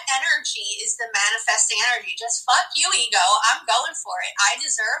 that energy is the manifesting energy. Just fuck you, ego, I'm going for it. I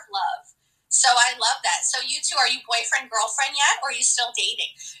deserve love. So I love that. So you two, are you boyfriend, girlfriend yet, or are you still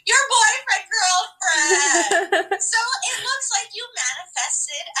dating? You're boyfriend, girlfriend. So it looks like you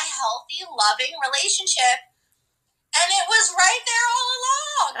manifested a healthy, loving relationship. And it was right there all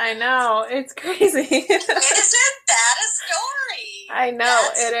along. I know. It's crazy. Isn't that a story? I know.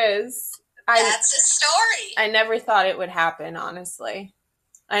 It is. That's a story. I never thought it would happen, honestly.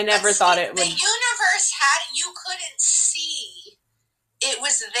 I never thought it would. The universe you couldn't see. It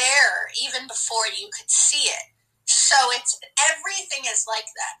was there even before you could see it. So everything is like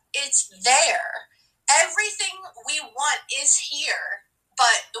that. It's there. Everything we want is here.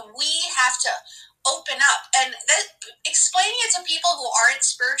 But we have to open up, and explaining it to people who aren't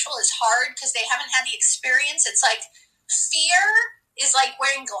spiritual is hard because they haven't had the experience. It's fear is like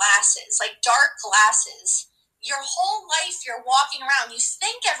wearing glasses, dark glasses. Your whole life you're walking around, you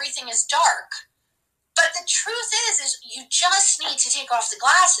think everything is dark, but the truth is you just need to take off the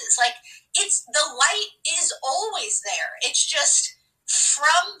glasses. It's the light is always there. It's just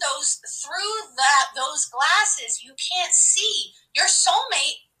through those glasses you can't see. Your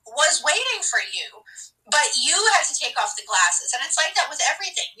soulmate was waiting for you, but you had to take off the glasses. And it's like that with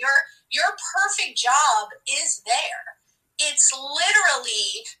everything. Your perfect job is there. It's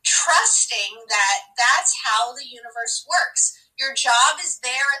literally trusting that that's how the universe works. Your job is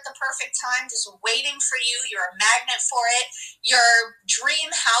there at the perfect time, just waiting for you. You're a magnet for it. Your dream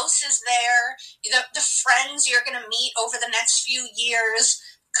house is there. The friends you're going to meet over the next few years.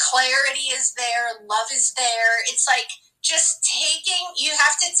 Clarity is there. Love is there. It's just you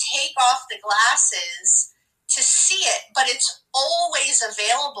have to take off the glasses to see it, but it's always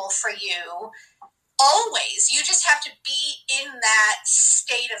available for you. Always. You just have to be in that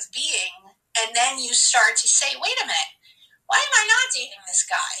state of being, and then you start to say, wait a minute, why am I not dating this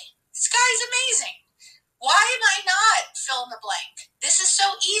guy? This guy's amazing. Why am I not fill in the blank? This is so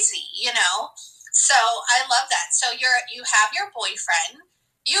easy, So I love that. So you have your boyfriend.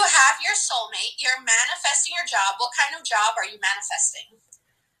 You have your soulmate. You're manifesting your job. What kind of job are you manifesting?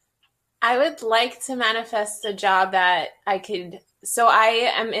 I would like to manifest a job that I could. So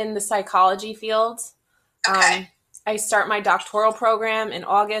I am in the psychology field. Okay. I start my doctoral program in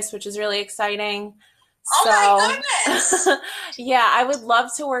August, which is really exciting. Oh my goodness. Yeah, I would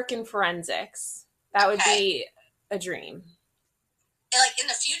love to work in forensics. That would be a dream. In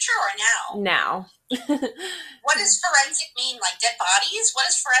the future or now? Now. What does forensic mean? Dead bodies? What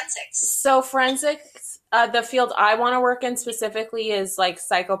is forensics? So forensics, the field I want to work in specifically is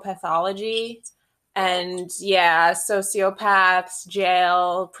psychopathology and sociopaths,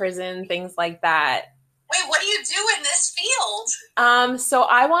 jail, prison, things like that. Wait, what do you do in this field? So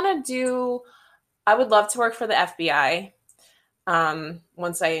I would love to work for the FBI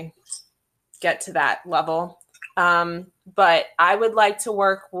once I get to that level. But I would like to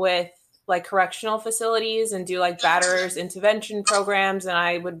work with like correctional facilities and do like batterers intervention programs. And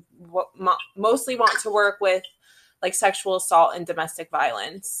I would mostly want to work with like sexual assault and domestic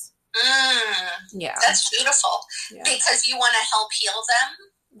violence. Yeah. That's beautiful. Yeah. Because you want to help heal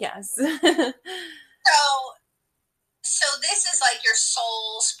them? Yes. So this is like your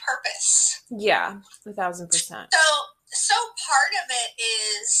soul's purpose. Yeah, 1,000%. So part of it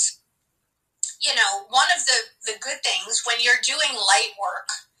is, you know, one of the good things when you're doing light work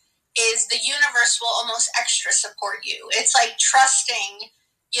is the universe will almost extra support you. It's like trusting,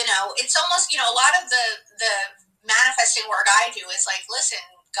 you know, it's almost, you know, a lot of the manifesting work I do is like, listen,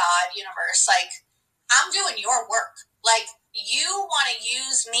 God, universe, like, I'm doing your work. Like, you want to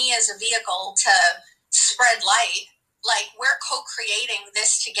use me as a vehicle to spread light. Like, we're co-creating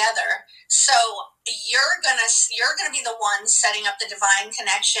this together. So you're gonna be the one setting up the divine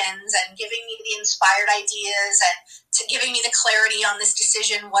connections and giving me the inspired ideas and giving me the clarity on this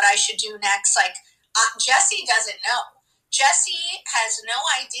decision, what I should do next. Like, Jessie doesn't know. Jessie has no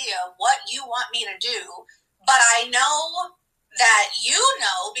idea what you want me to do, but I know that you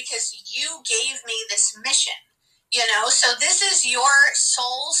know because you gave me this mission, you know? So this is your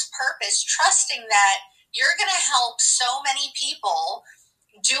soul's purpose, trusting that you're going to help so many people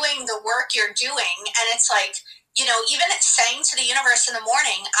doing the work you're doing. And it's like, you know, even saying to the universe in the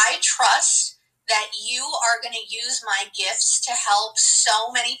morning, I trust that you are going to use my gifts to help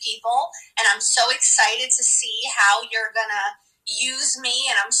so many people. And I'm so excited to see how you're going to use me.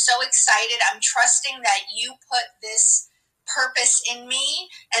 And I'm so excited. I'm trusting that you put this purpose in me,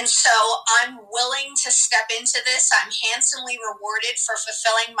 and so I'm willing to step into this. I'm handsomely rewarded for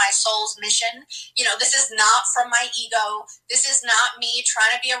fulfilling my soul's mission. You know, this is not from my ego. This is not me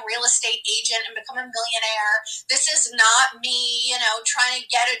trying to be a real estate agent and become a millionaire. This is not me, you know, trying to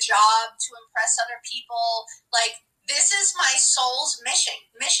get a job to impress other people. Like, this is my soul's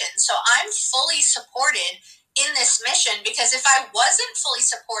mission. So I'm fully supported in this mission, because if I wasn't fully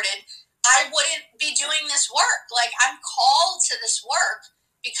supported, I wouldn't be doing this work. Like, I'm called to this work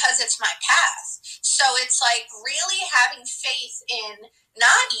because it's my path. So it's like really having faith in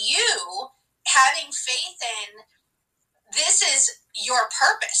not you, having faith in this is your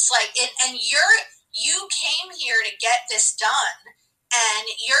purpose. Like, and you came here to get this done, and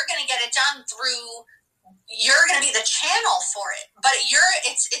you're going to get it done through. You're going to be the channel for it, but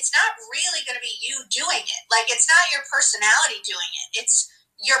it's not really going to be you doing it. Like, it's not your personality doing it. It's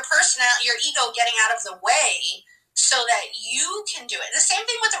your personality, your ego getting out of the way so that you can do it. The same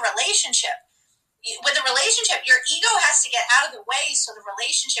thing with a relationship. With a relationship, your ego has to get out of the way so the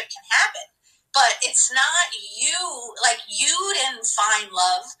relationship can happen. But it's not you. Like, you didn't find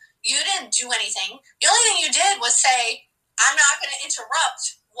love. You didn't do anything. The only thing you did was say, I'm not going to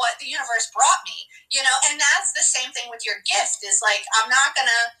interrupt what the universe brought me, you know. And that's the same thing with your gift, is like, I'm not going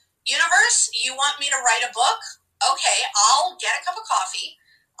to, universe, you want me to write a book? Okay, I'll get a cup of coffee.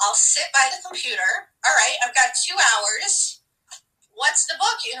 I'll sit by the computer. All right, I've got 2 hours. What's the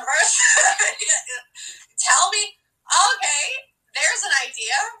book, universe? Tell me. Okay, there's an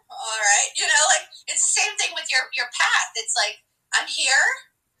idea. All right, you know, like, it's the same thing with your path. It's like, I'm here.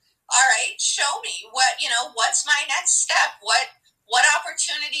 All right, show me what, you know, what's my next step? What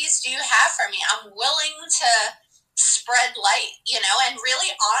opportunities do you have for me? I'm willing to spread light, you know, and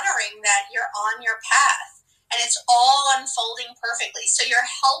really honoring that you're on your path. And it's all unfolding perfectly. So you're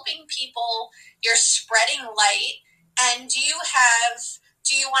helping people, you're spreading light. And do you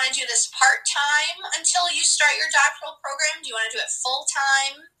want to do this part-time until you start your doctoral program? Do you want to do it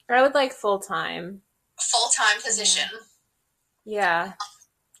full-time? I would like full-time. Full-time position. Yeah.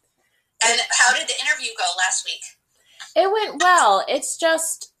 And how did the interview go last week? It went well.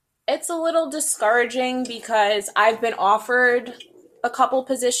 It's a little discouraging because I've been offered a couple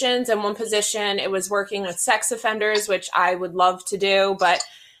positions, and one position, it was working with sex offenders, which I would love to do, but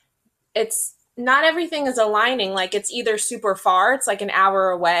it's not everything is aligning. Like, it's either super far, it's like an hour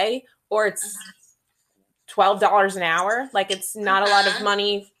away, or it's $12 an hour. Like, it's not a lot of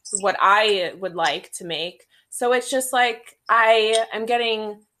money, what I would like to make. So it's just like, I am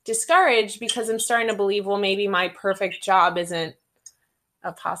getting discouraged because I'm starting to believe, well, maybe my perfect job isn't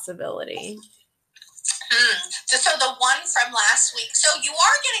a possibility. So the one from last week. So you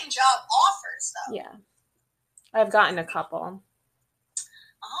are getting job offers, though. Yeah. I've gotten a couple.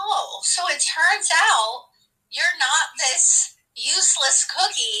 Oh, so it turns out you're not this useless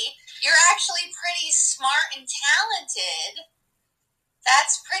cookie. You're actually pretty smart and talented.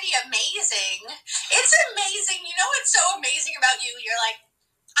 That's pretty amazing. It's amazing. You know what's so amazing about you? You're like,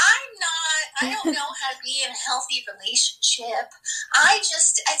 I don't know how to be in a healthy relationship. I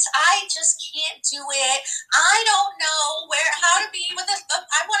just can't do it. I don't know how to be with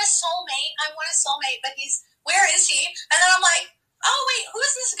I want a soulmate, but where is he? And then I'm like, oh wait, who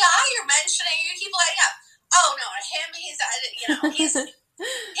is this guy you're mentioning? You keep lighting up. Oh no, him, he's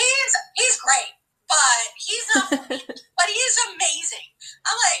great, but he's not for me. But he is amazing.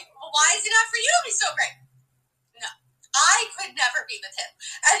 I'm like, well, why is he not for you? He's so great. No, I could never be with him.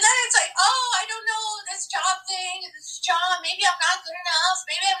 And then it's like, oh, I don't know, this job thing, maybe I'm not good enough,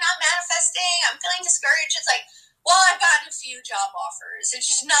 maybe I'm not manifesting, I'm feeling discouraged. It's like, well, I've gotten a few job offers. It's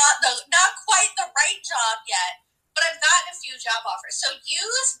just not quite the right job yet, but I've gotten a few job offers. So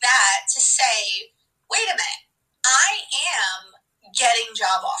use that to say, wait a minute, I am getting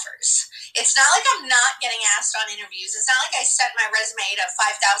job offers. It's not like I'm not getting asked on interviews. It's not like I sent my resume to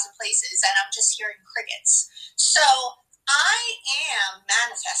 5,000 places and I'm just hearing crickets. So I am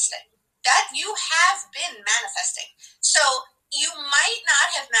manifesting. That you have been manifesting. So you might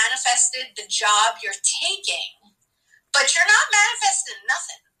not have manifested the job you're taking, but you're not manifesting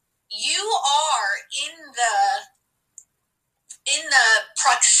nothing. You are in the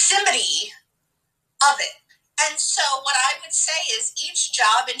proximity of it. And so what I would say is each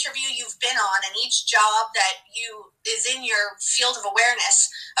job interview you've been on and each job that is in your field of awareness,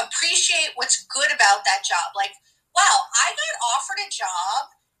 appreciate what's good about that job. Like, wow, I got offered a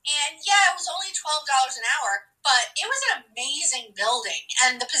job and yeah, it was only $12 an hour, but it was an amazing building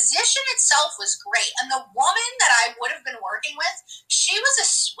and the position itself was great. And the woman that I would have been working with, she was a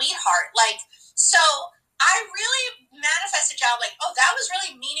sweetheart. Like, so I really manifest a job like, oh, that was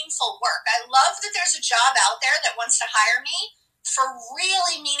really meaningful work. I love that there's a job out there that wants to hire me for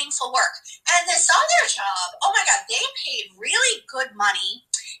really meaningful work. And this other job, oh my God, they paid really good money.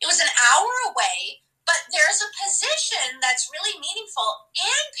 It was an hour away, but there's a position that's really meaningful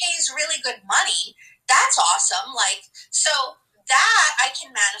and pays really good money. That's awesome. Like, so that I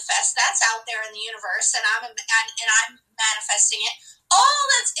can manifest. That's out there in the universe, and I'm manifesting it.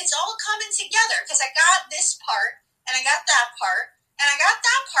 It's all coming together because I got this part, and I got that part, and I got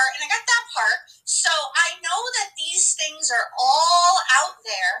that part, and I got that part. So I know that these things are all out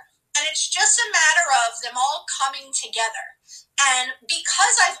there, and it's just a matter of them all coming together. And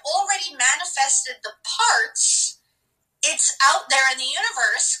because I've already manifested the parts, it's out there in the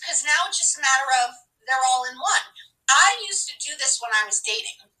universe because now it's just a matter of they're all in one. I used to do this when I was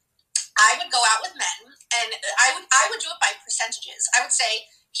dating. I would go out with men, and I would do it by percentages. I would say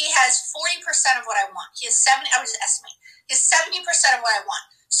he has 40% of what I want. He has 70. I would just estimate. He has 70% of what I want.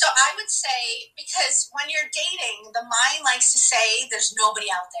 So I would say, because when you're dating, the mind likes to say, there's nobody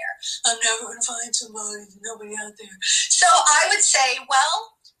out there. I'm never going to find somebody. There's nobody out there. So I would say,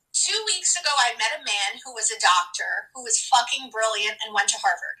 well, 2 weeks ago, I met a man who was a doctor, who was fucking brilliant and went to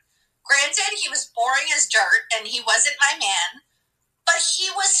Harvard. Granted, he was boring as dirt and he wasn't my man, but he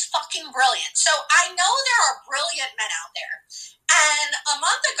was fucking brilliant. So I know there are brilliant men out there. And a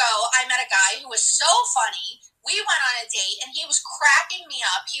month ago, I met a guy who was so funny. We went on a date and he was cracking me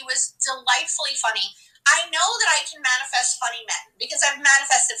up. He was delightfully funny. I know that I can manifest funny men because I've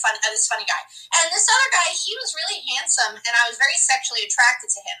manifested this funny guy. And this other guy, he was really handsome and I was very sexually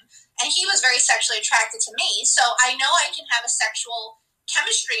attracted to him. And he was very sexually attracted to me. So I know I can have a sexual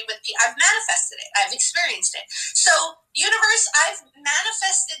chemistry with people. I've manifested it. I've experienced it. So, universe, I've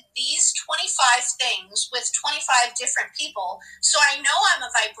manifested these 25 things with 25 different people. So I know I'm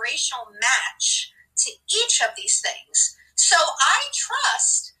a vibrational match to each of these things. So I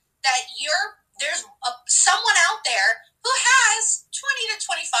trust that there's someone out there who has 20 to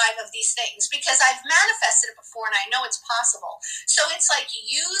 25 of these things because I've manifested it before and I know it's possible. So it's like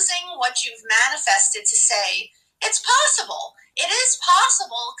using what you've manifested to say, it's possible. It is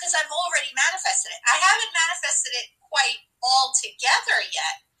possible because I've already manifested it. I haven't manifested it quite all together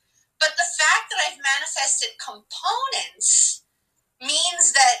yet, but the fact that I've manifested components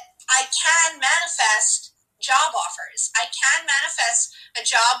means that I can manifest job offers. I can manifest a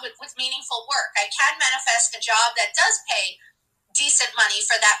job with meaningful work. I can manifest a job that does pay decent money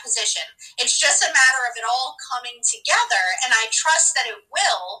for that position. It's just a matter of it all coming together, and I trust that it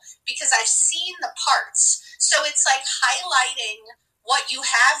will because I've seen the parts. So it's like highlighting what you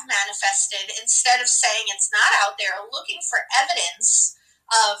have manifested instead of saying it's not out there, looking for evidence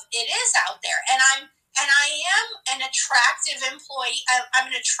of it is out there. And I am an attractive employee.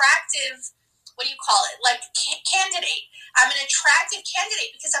 I'm an attractive, what do you call it? Like candidate. I'm an attractive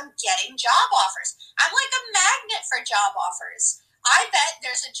candidate because I'm getting job offers. I'm like a magnet for job offers. I bet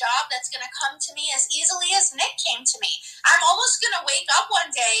there's a job that's going to come to me as easily as Nick came to me. I'm almost going to wake up one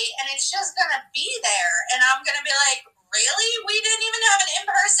day and it's just going to be there. And I'm going to be like, really? We didn't even have an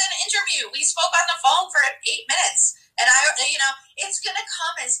in-person interview. We spoke on the phone for 8 minutes. And it's going to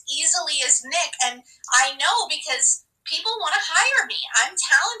come as easily as Nick. And I know because people want to hire me. I'm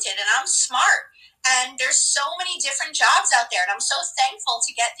talented and I'm smart. And there's so many different jobs out there. And I'm so thankful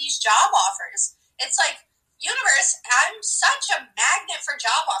to get these job offers. It's like, universe, I'm such a magnet for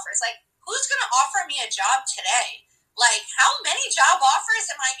job offers. Like, who's going to offer me a job today? Like, how many job offers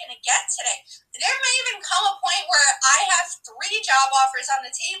am I going to get today? There may even come a point where I have 3 job offers on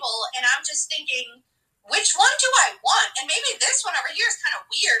the table, and I'm just thinking, which one do I want? And maybe this one over here is kind of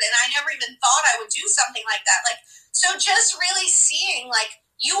weird, and I never even thought I would do something like that. Like, so just really seeing, like,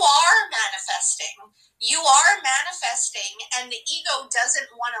 you are manifesting. You are manifesting, and the ego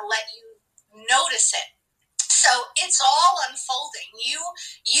doesn't want to let you notice it. So it's all unfolding.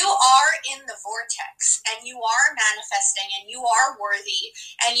 You are in the vortex, and you are manifesting, and you are worthy,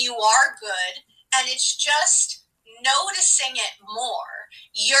 and you are good, and it's just noticing it more.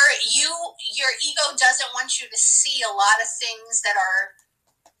 Your ego doesn't want you to see a lot of things that are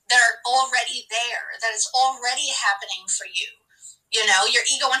already there, that is already happening for you. You know, your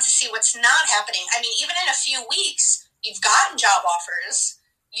ego wants to see what's not happening. I mean, even in a few weeks, you've gotten job offers,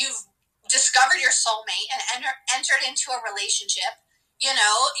 you've discovered your soulmate and entered into a relationship. You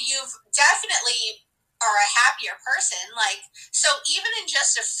know, you've definitely are a happier person. Like, so even in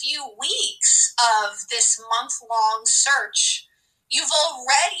just a few weeks of this month-long search, you've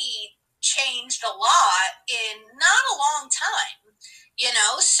already changed a lot in not a long time. You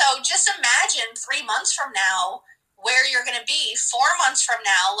know, so just imagine 3 months from now where you're going to be 4 months from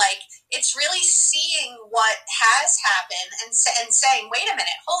now. Like, it's really seeing what has happened and saying, wait a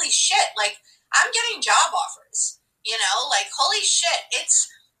minute, holy shit, like, I'm getting job offers, you know, like, holy shit, it's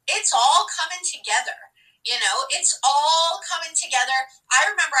all coming together, you know, it's all coming together. I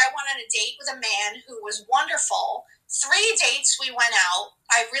remember I went on a date with a man who was wonderful. 3 dates we went out.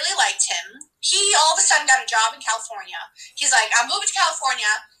 I really liked him. He all of a sudden got a job in California. He's like, I'm moving to California.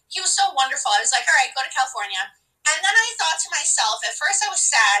 He was so wonderful. I was like, all right, go to California. And then I thought to myself, at first I was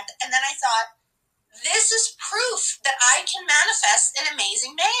sad, and then I thought, this is proof that I can manifest an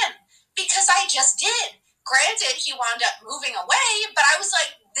amazing man, because I just did. Granted, he wound up moving away, but I was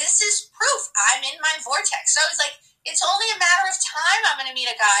like, this is proof. I'm in my vortex. So I was like, it's only a matter of time I'm going to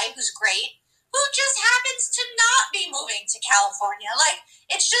meet a guy who's great, who just happens to not be moving to California. Like,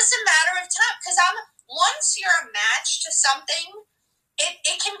 it's just a matter of time, because once you're a match to something,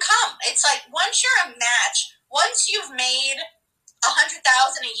 it can come. It's like, once you're a match, once you've made $100,000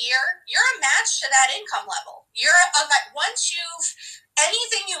 a year, you're a match to that income level. Once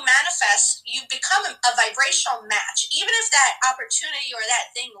anything you manifest, you become a vibrational match. Even if that opportunity or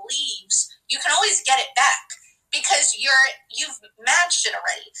that thing leaves, you can always get it back, because you've matched it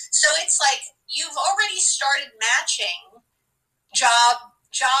already. So it's like, you've already started matching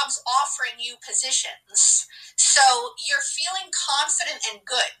jobs offering you positions. So you're feeling confident and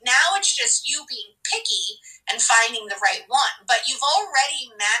good. Now it's just you being picky and finding the right one. But you've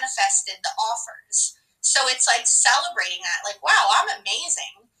already manifested the offers. So it's like celebrating that. Like, wow, I'm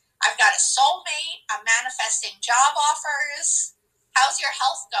amazing. I've got a soulmate. I'm manifesting job offers. How's your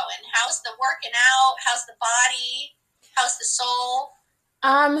health going? How's the working out? How's the body? How's the soul?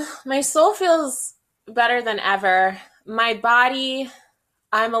 My soul feels better than ever. My body,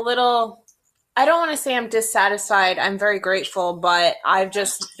 I don't want to say I'm dissatisfied. I'm very grateful, but I've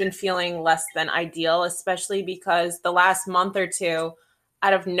just been feeling less than ideal, especially because the last month or two,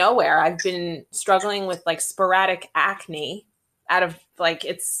 out of nowhere, I've been struggling with like sporadic acne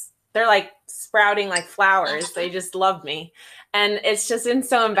they're like sprouting like flowers. They just love me. And it's just been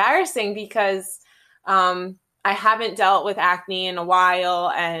so embarrassing because, I haven't dealt with acne in a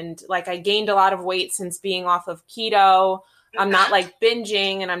while. And like, I gained a lot of weight since being off of keto. I'm not like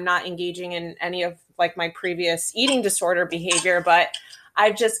binging, and I'm not engaging in any of like my previous eating disorder behavior, but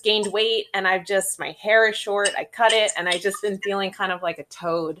I've just gained weight, and my hair is short. I cut it, and I just been feeling kind of like a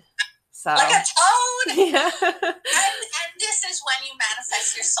toad. So like a toad? Yeah. and this is when you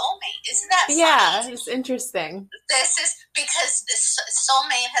manifest your soulmate. Isn't that funny? Yeah, it's interesting. This is because the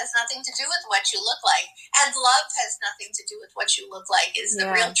soulmate has nothing to do with what you look like, and love has nothing to do with what you look like, is the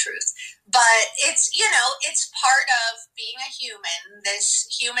real truth. But it's, it's part of being a human, this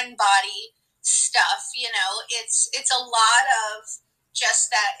human body stuff, it's a lot of just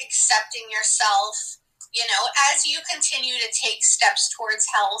that accepting yourself, as you continue to take steps towards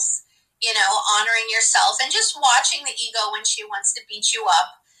health, honoring yourself, and just watching the ego when she wants to beat you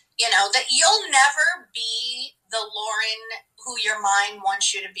up, that you'll never be the Lauren who your mind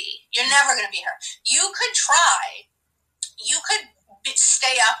wants you to be. You're never going to be her. You could try. You could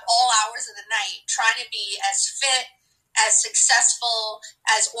stay up all hours of the night trying to be as fit as successful,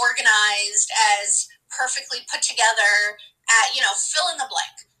 as organized, as perfectly put together, fill in the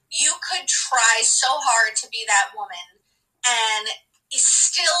blank. You could try so hard to be that woman, and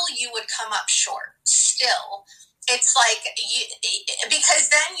still you would come up short. Still. It's like, because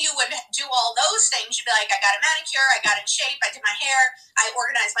then you would do all those things. You'd be like, I got a manicure, I got in shape, I did my hair, I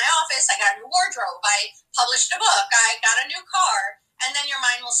organized my office, I got a new wardrobe, I published a book, I got a new car. And then your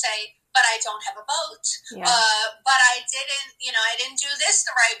mind will say, but I don't have a boat. Yeah. But I didn't do this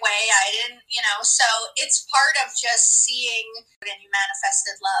the right way. I didn't, so it's part of just seeing and you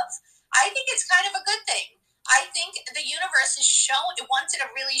manifested love. I think it's kind of a good thing. I think the universe has shown it wanted to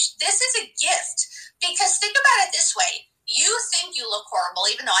really, this is a gift, because think about it this way. You think you look horrible,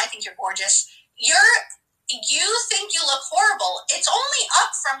 even though I think you're gorgeous. You think you look horrible. It's only up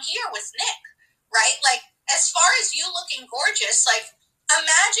from here with Nick, right? Like, as far as you looking gorgeous, like,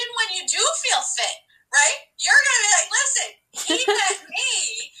 imagine when you do feel fit, right? You're going to be like, listen, he met me.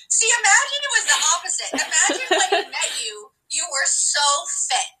 See, imagine it was the opposite. Imagine when he met you, you were so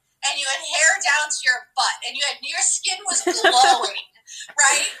fit, and you had hair down to your butt, and your skin was glowing,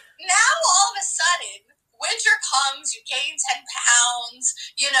 right? Now, all of a sudden, winter comes, you gain 10 pounds,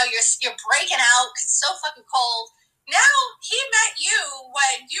 you're breaking out because it's so fucking cold. Now, he met you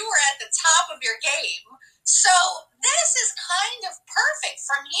when you were at the top of your game. So this is kind of perfect.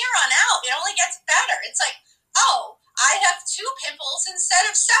 From here on out, it only gets better. It's like, oh, I have 2 pimples instead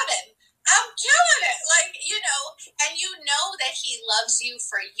of 7. I'm killing it. Like, and you know that he loves you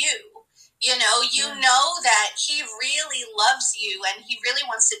for you. You know that he really loves you and he really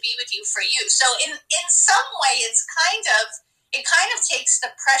wants to be with you for you. So in some way, it kind of takes the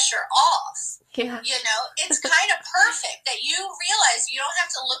pressure off. Yeah. It's kind of perfect that you realize you don't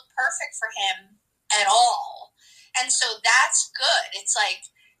have to look perfect for him at all. And so that's good. It's like,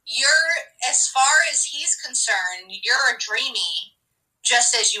 as far as he's concerned, you're a dreamy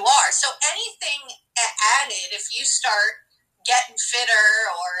just as you are. So anything added, if you start getting fitter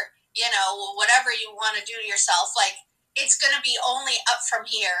or, whatever you want to do to yourself, like, it's going to be only up from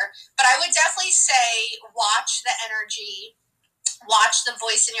here. But I would definitely say watch the energy, watch the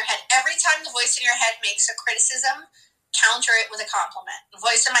voice in your head. Every time the voice in your head makes a criticism, counter it with a compliment. The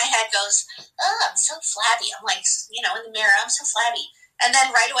voice in my head goes, oh, I'm so flabby. I'm like, in the mirror, I'm so flabby. And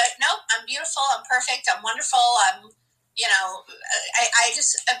then right away, nope, I'm beautiful, I'm perfect, I'm wonderful, I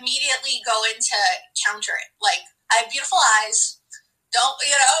just immediately go into counter it. Like, I have beautiful eyes.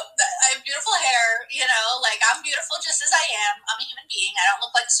 I have beautiful hair, like, I'm beautiful just as I am. I'm a human being. I don't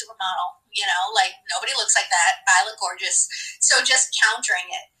look like a supermodel, like, nobody looks like that. I look gorgeous. So just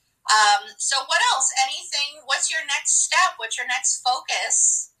countering it. So what else? Anything? What's your next step? What's your next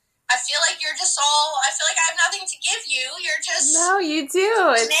focus? I feel like I have nothing to give you. You're just. No, you do.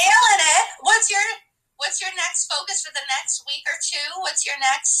 Nailing it. What's your next focus for the next week or two? What's your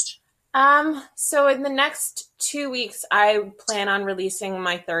next? So in the next 2 weeks, I plan on releasing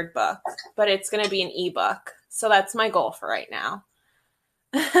my 3rd book, but it's going to be an ebook. So that's my goal for right now.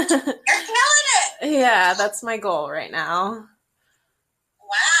 You're killing it. Yeah, that's my goal right now.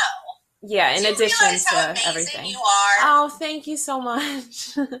 Wow. Yeah, in addition to everything. You are. Oh, thank you so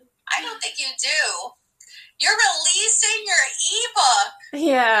much. I don't think you do. You're releasing your ebook.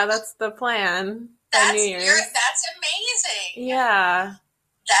 Yeah, that's the plan. That's amazing. Yeah.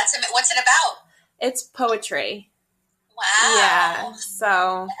 What's it about? It's poetry. Wow. Yeah.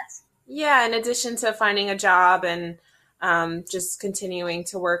 So, yeah, in addition to finding a job and just continuing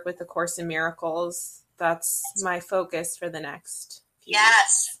to work with the Course in Miracles, that's my focus for the next few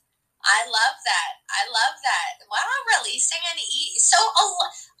weeks. I love that. Wow, releasing an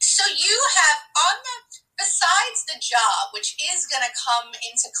so you have besides the job, which is going to come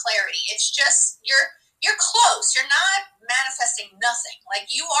into clarity. It's just you're close. You're not manifesting nothing. Like,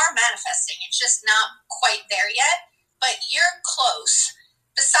 you are manifesting. It's just not quite there yet, but you're close.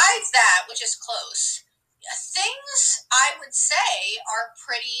 Besides that, which is close, things I would say are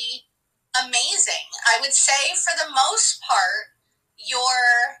pretty amazing. I would say for the most part,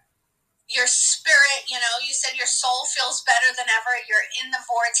 your spirit, you said your soul feels better than ever. You're in the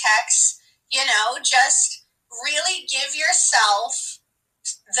vortex, just really give yourself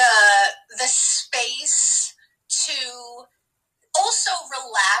the space to also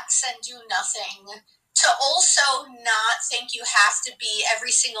relax and do nothing, to also not think you have to be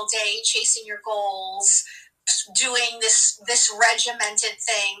every single day chasing your goals, doing this regimented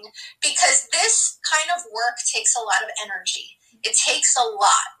thing, because this kind of work takes a lot of energy. It takes a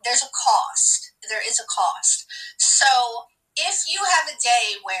lot. There is a cost. So if you have a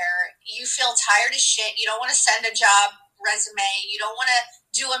day where you feel tired as shit, you don't want to send a job resume, you don't want to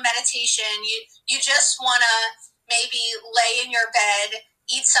do a meditation, you just want to maybe lay in your bed,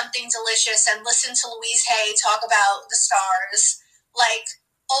 eat something delicious, and listen to Louise Hay talk about the stars. Like,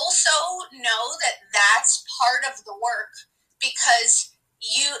 also know that that's part of the work, because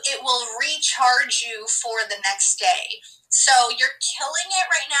it will recharge you for the next day. So you're killing it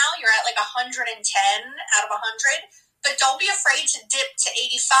right now. You're at like 110 out of 100. But don't be afraid to dip to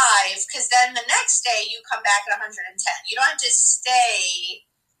 85, because then the next day you come back at 110. You don't have to stay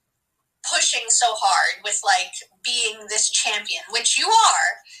pushing so hard with like being this champion, which you are,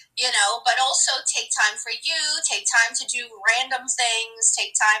 but also take time for you, take time to do random things,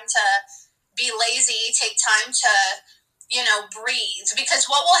 take time to be lazy, take time to, breathe. Because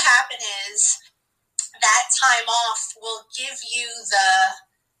what will happen is that time off will give you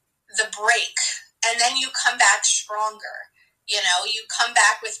the break, and then you come back stronger. You come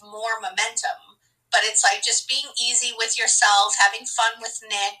back with more momentum. But it's like just being easy with yourself, having fun with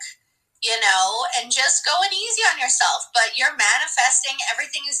Nick, and just going easy on yourself. But you're manifesting,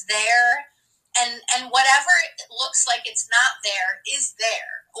 everything is there, and whatever looks like it's not there is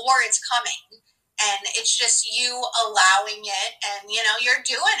there, or it's coming. And it's just you allowing it, and you're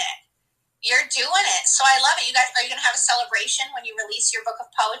doing it. You're doing it. So I love it. You guys, are you going to have a celebration when you release your book of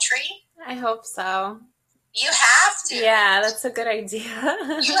poetry? I hope so. You have to. Yeah, that's a good idea. You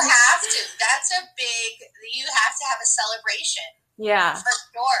have to. You have to have a celebration. Yeah. For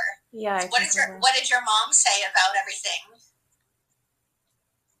sure. Yeah. What did your mom say about everything?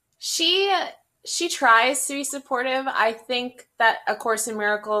 She tries to be supportive. I think that A Course in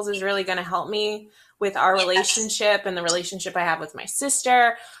Miracles is really going to help me with our relationship and the relationship I have with my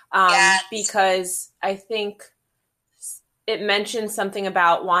sister. Because I think it mentions something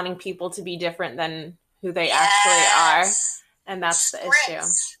about wanting people to be different than who they actually are. And that's the issue.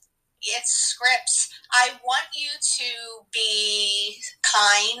 It's scripts. I want you to be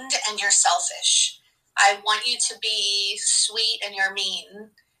kind and you're selfish. I want you to be sweet and you're mean.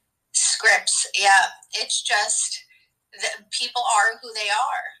 Scripts. Yeah. It's just that people are who they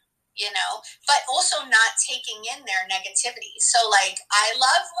are, but also not taking in their negativity. So like, I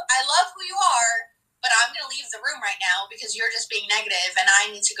love who you are, but I'm going to leave the room right now because you're just being negative and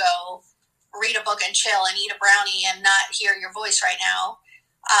I need to go read a book and chill and eat a brownie and not hear your voice right now.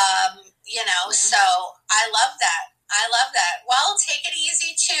 So I love that. Well, take it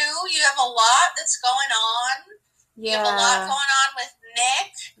easy too. You have a lot that's going on. Yeah. You have a lot going on with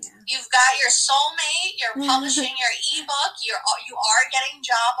Nick. Yeah. You've got your soulmate. You're publishing your ebook. You are getting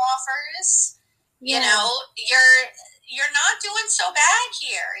job offers. Yeah. You're not doing so bad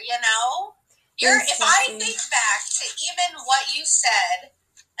here. If I think back to even what you said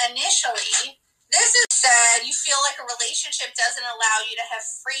initially, this is said you feel like a relationship doesn't allow you to have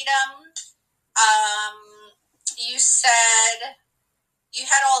freedom. You said you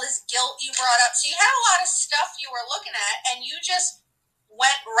had all this guilt you brought up. So you had a lot of stuff you were looking at and you just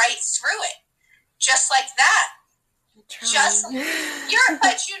went right through it. Just like that.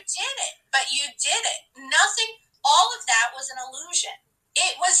 But you did it. Nothing, all of that was an illusion.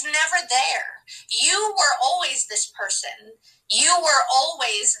 It was never there. You were always this person. You were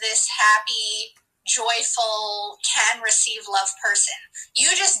always this happy, joyful, can receive love person.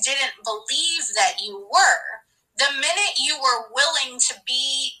 You just didn't believe that you were. The minute you were willing to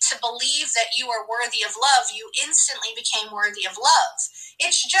believe that you were worthy of love, you instantly became worthy of love.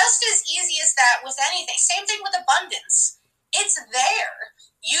 It's just as easy as that with anything. Same thing with abundance. It's there.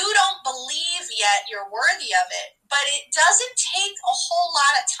 You don't believe yet you're worthy of it, but it doesn't take a whole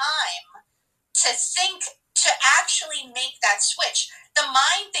lot of time to actually make that switch. The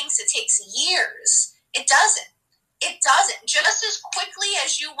mind thinks it takes years. It doesn't. Just as quickly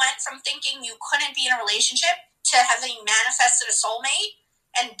as you went from thinking you couldn't be in a relationship to having manifested a soulmate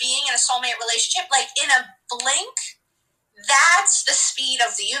and being in a soulmate relationship, like in a blink, that's the speed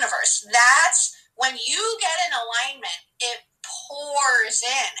of the universe. That's when you get in alignment, it pours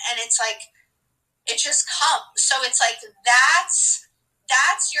in and it's like, it just comes. So it's like, that's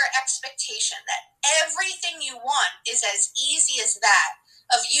your expectation that everything you want is as easy as that,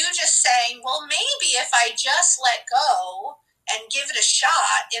 of you just saying, well, maybe if I just let go and give it a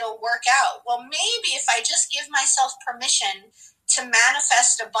shot, it'll work out. Well, maybe if I just give myself permission to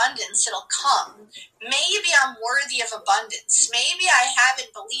manifest abundance, it'll come. Maybe I'm worthy of abundance. Maybe I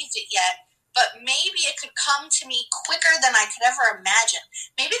haven't believed it yet, but maybe it could come to me quicker than I could ever imagine.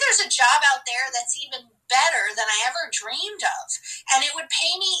 Maybe there's a job out there that's even better than I ever dreamed of, and it would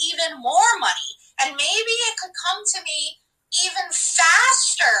pay me even more money. And maybe it could come to me even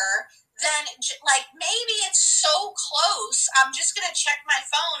faster than, like, maybe it's so close, I'm just going to check my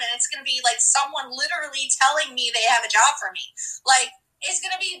phone and it's going to be like someone literally telling me they have a job for me. Like, is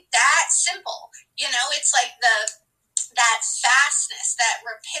going to be that simple. It's like that fastness, that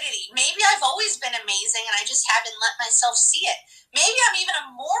rapidity. Maybe I've always been amazing and I just haven't let myself see it. Maybe I'm even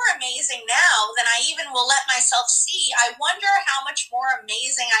more amazing now than I even will let myself see. I wonder how much more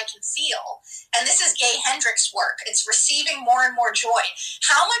amazing I can feel. And this is Gay Hendricks' work. It's receiving more and more joy.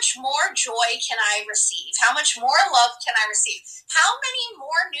 How much more joy can I receive? How much more love can I receive? How many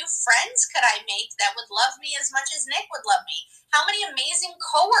more new friends could I make that would love me as much as Nick would love me? How many amazing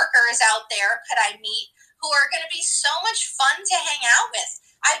coworkers out there could I meet who are going to be so much fun to hang out with?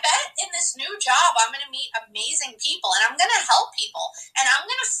 I bet in this new job, I'm going to meet amazing people and I'm going to help people and I'm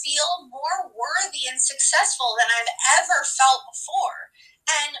going to feel more worthy and successful than I've ever felt before.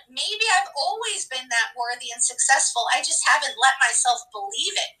 And maybe I've always been that worthy and successful. I just haven't let myself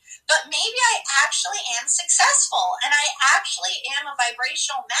believe it. But maybe I actually am successful and I actually am a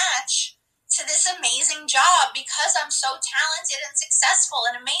vibrational match to this amazing job because I'm so talented and successful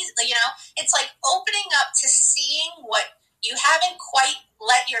and amazing. It's like opening up to seeing what you haven't quite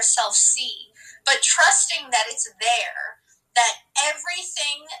let yourself see, but trusting that it's there, that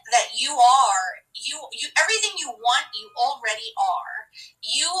everything that you are, everything you want, you already are.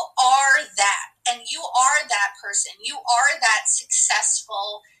 You are that, and you are that person. You are that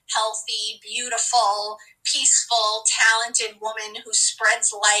successful, healthy, beautiful, peaceful, talented woman who spreads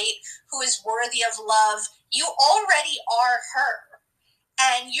light, who is worthy of love. You already are her,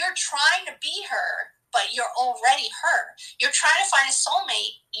 and you're trying to be her, but you're already her. You're trying to find a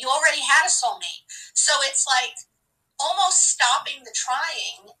soulmate. You already had a soulmate. So it's like almost stopping the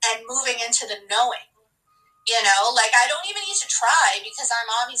trying and moving into the knowing. I don't even need to try because I'm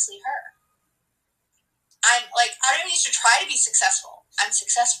obviously her. I don't need to try to be successful. I'm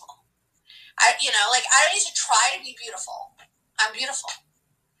successful. I don't need to try to be beautiful. I'm beautiful.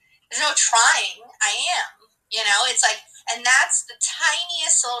 There's no trying. I am. It's like, and that's the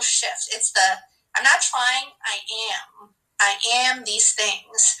tiniest little shift. I'm not trying. I am these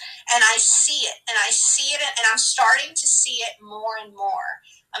things, and I see it, and I'm starting to see it more and more.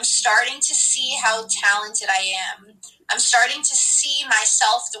 I'm starting to see how talented I am. I'm starting to see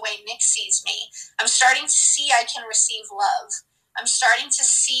myself the way Nick sees me. I'm starting to see I can receive love. I'm starting to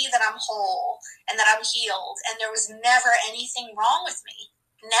see that I'm whole and that I'm healed, and there was never anything wrong with me.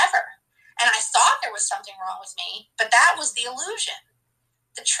 Never. And I thought there was something wrong with me, but that was the illusion.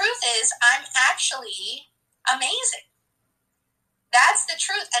 The truth is, I'm actually amazing. That's the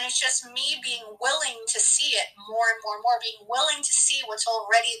truth. And it's just me being willing to see it more and more and more, being willing to see what's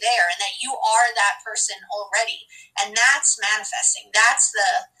already there and that you are that person already. And that's manifesting. That's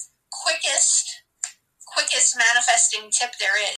the quickest manifesting tip there is.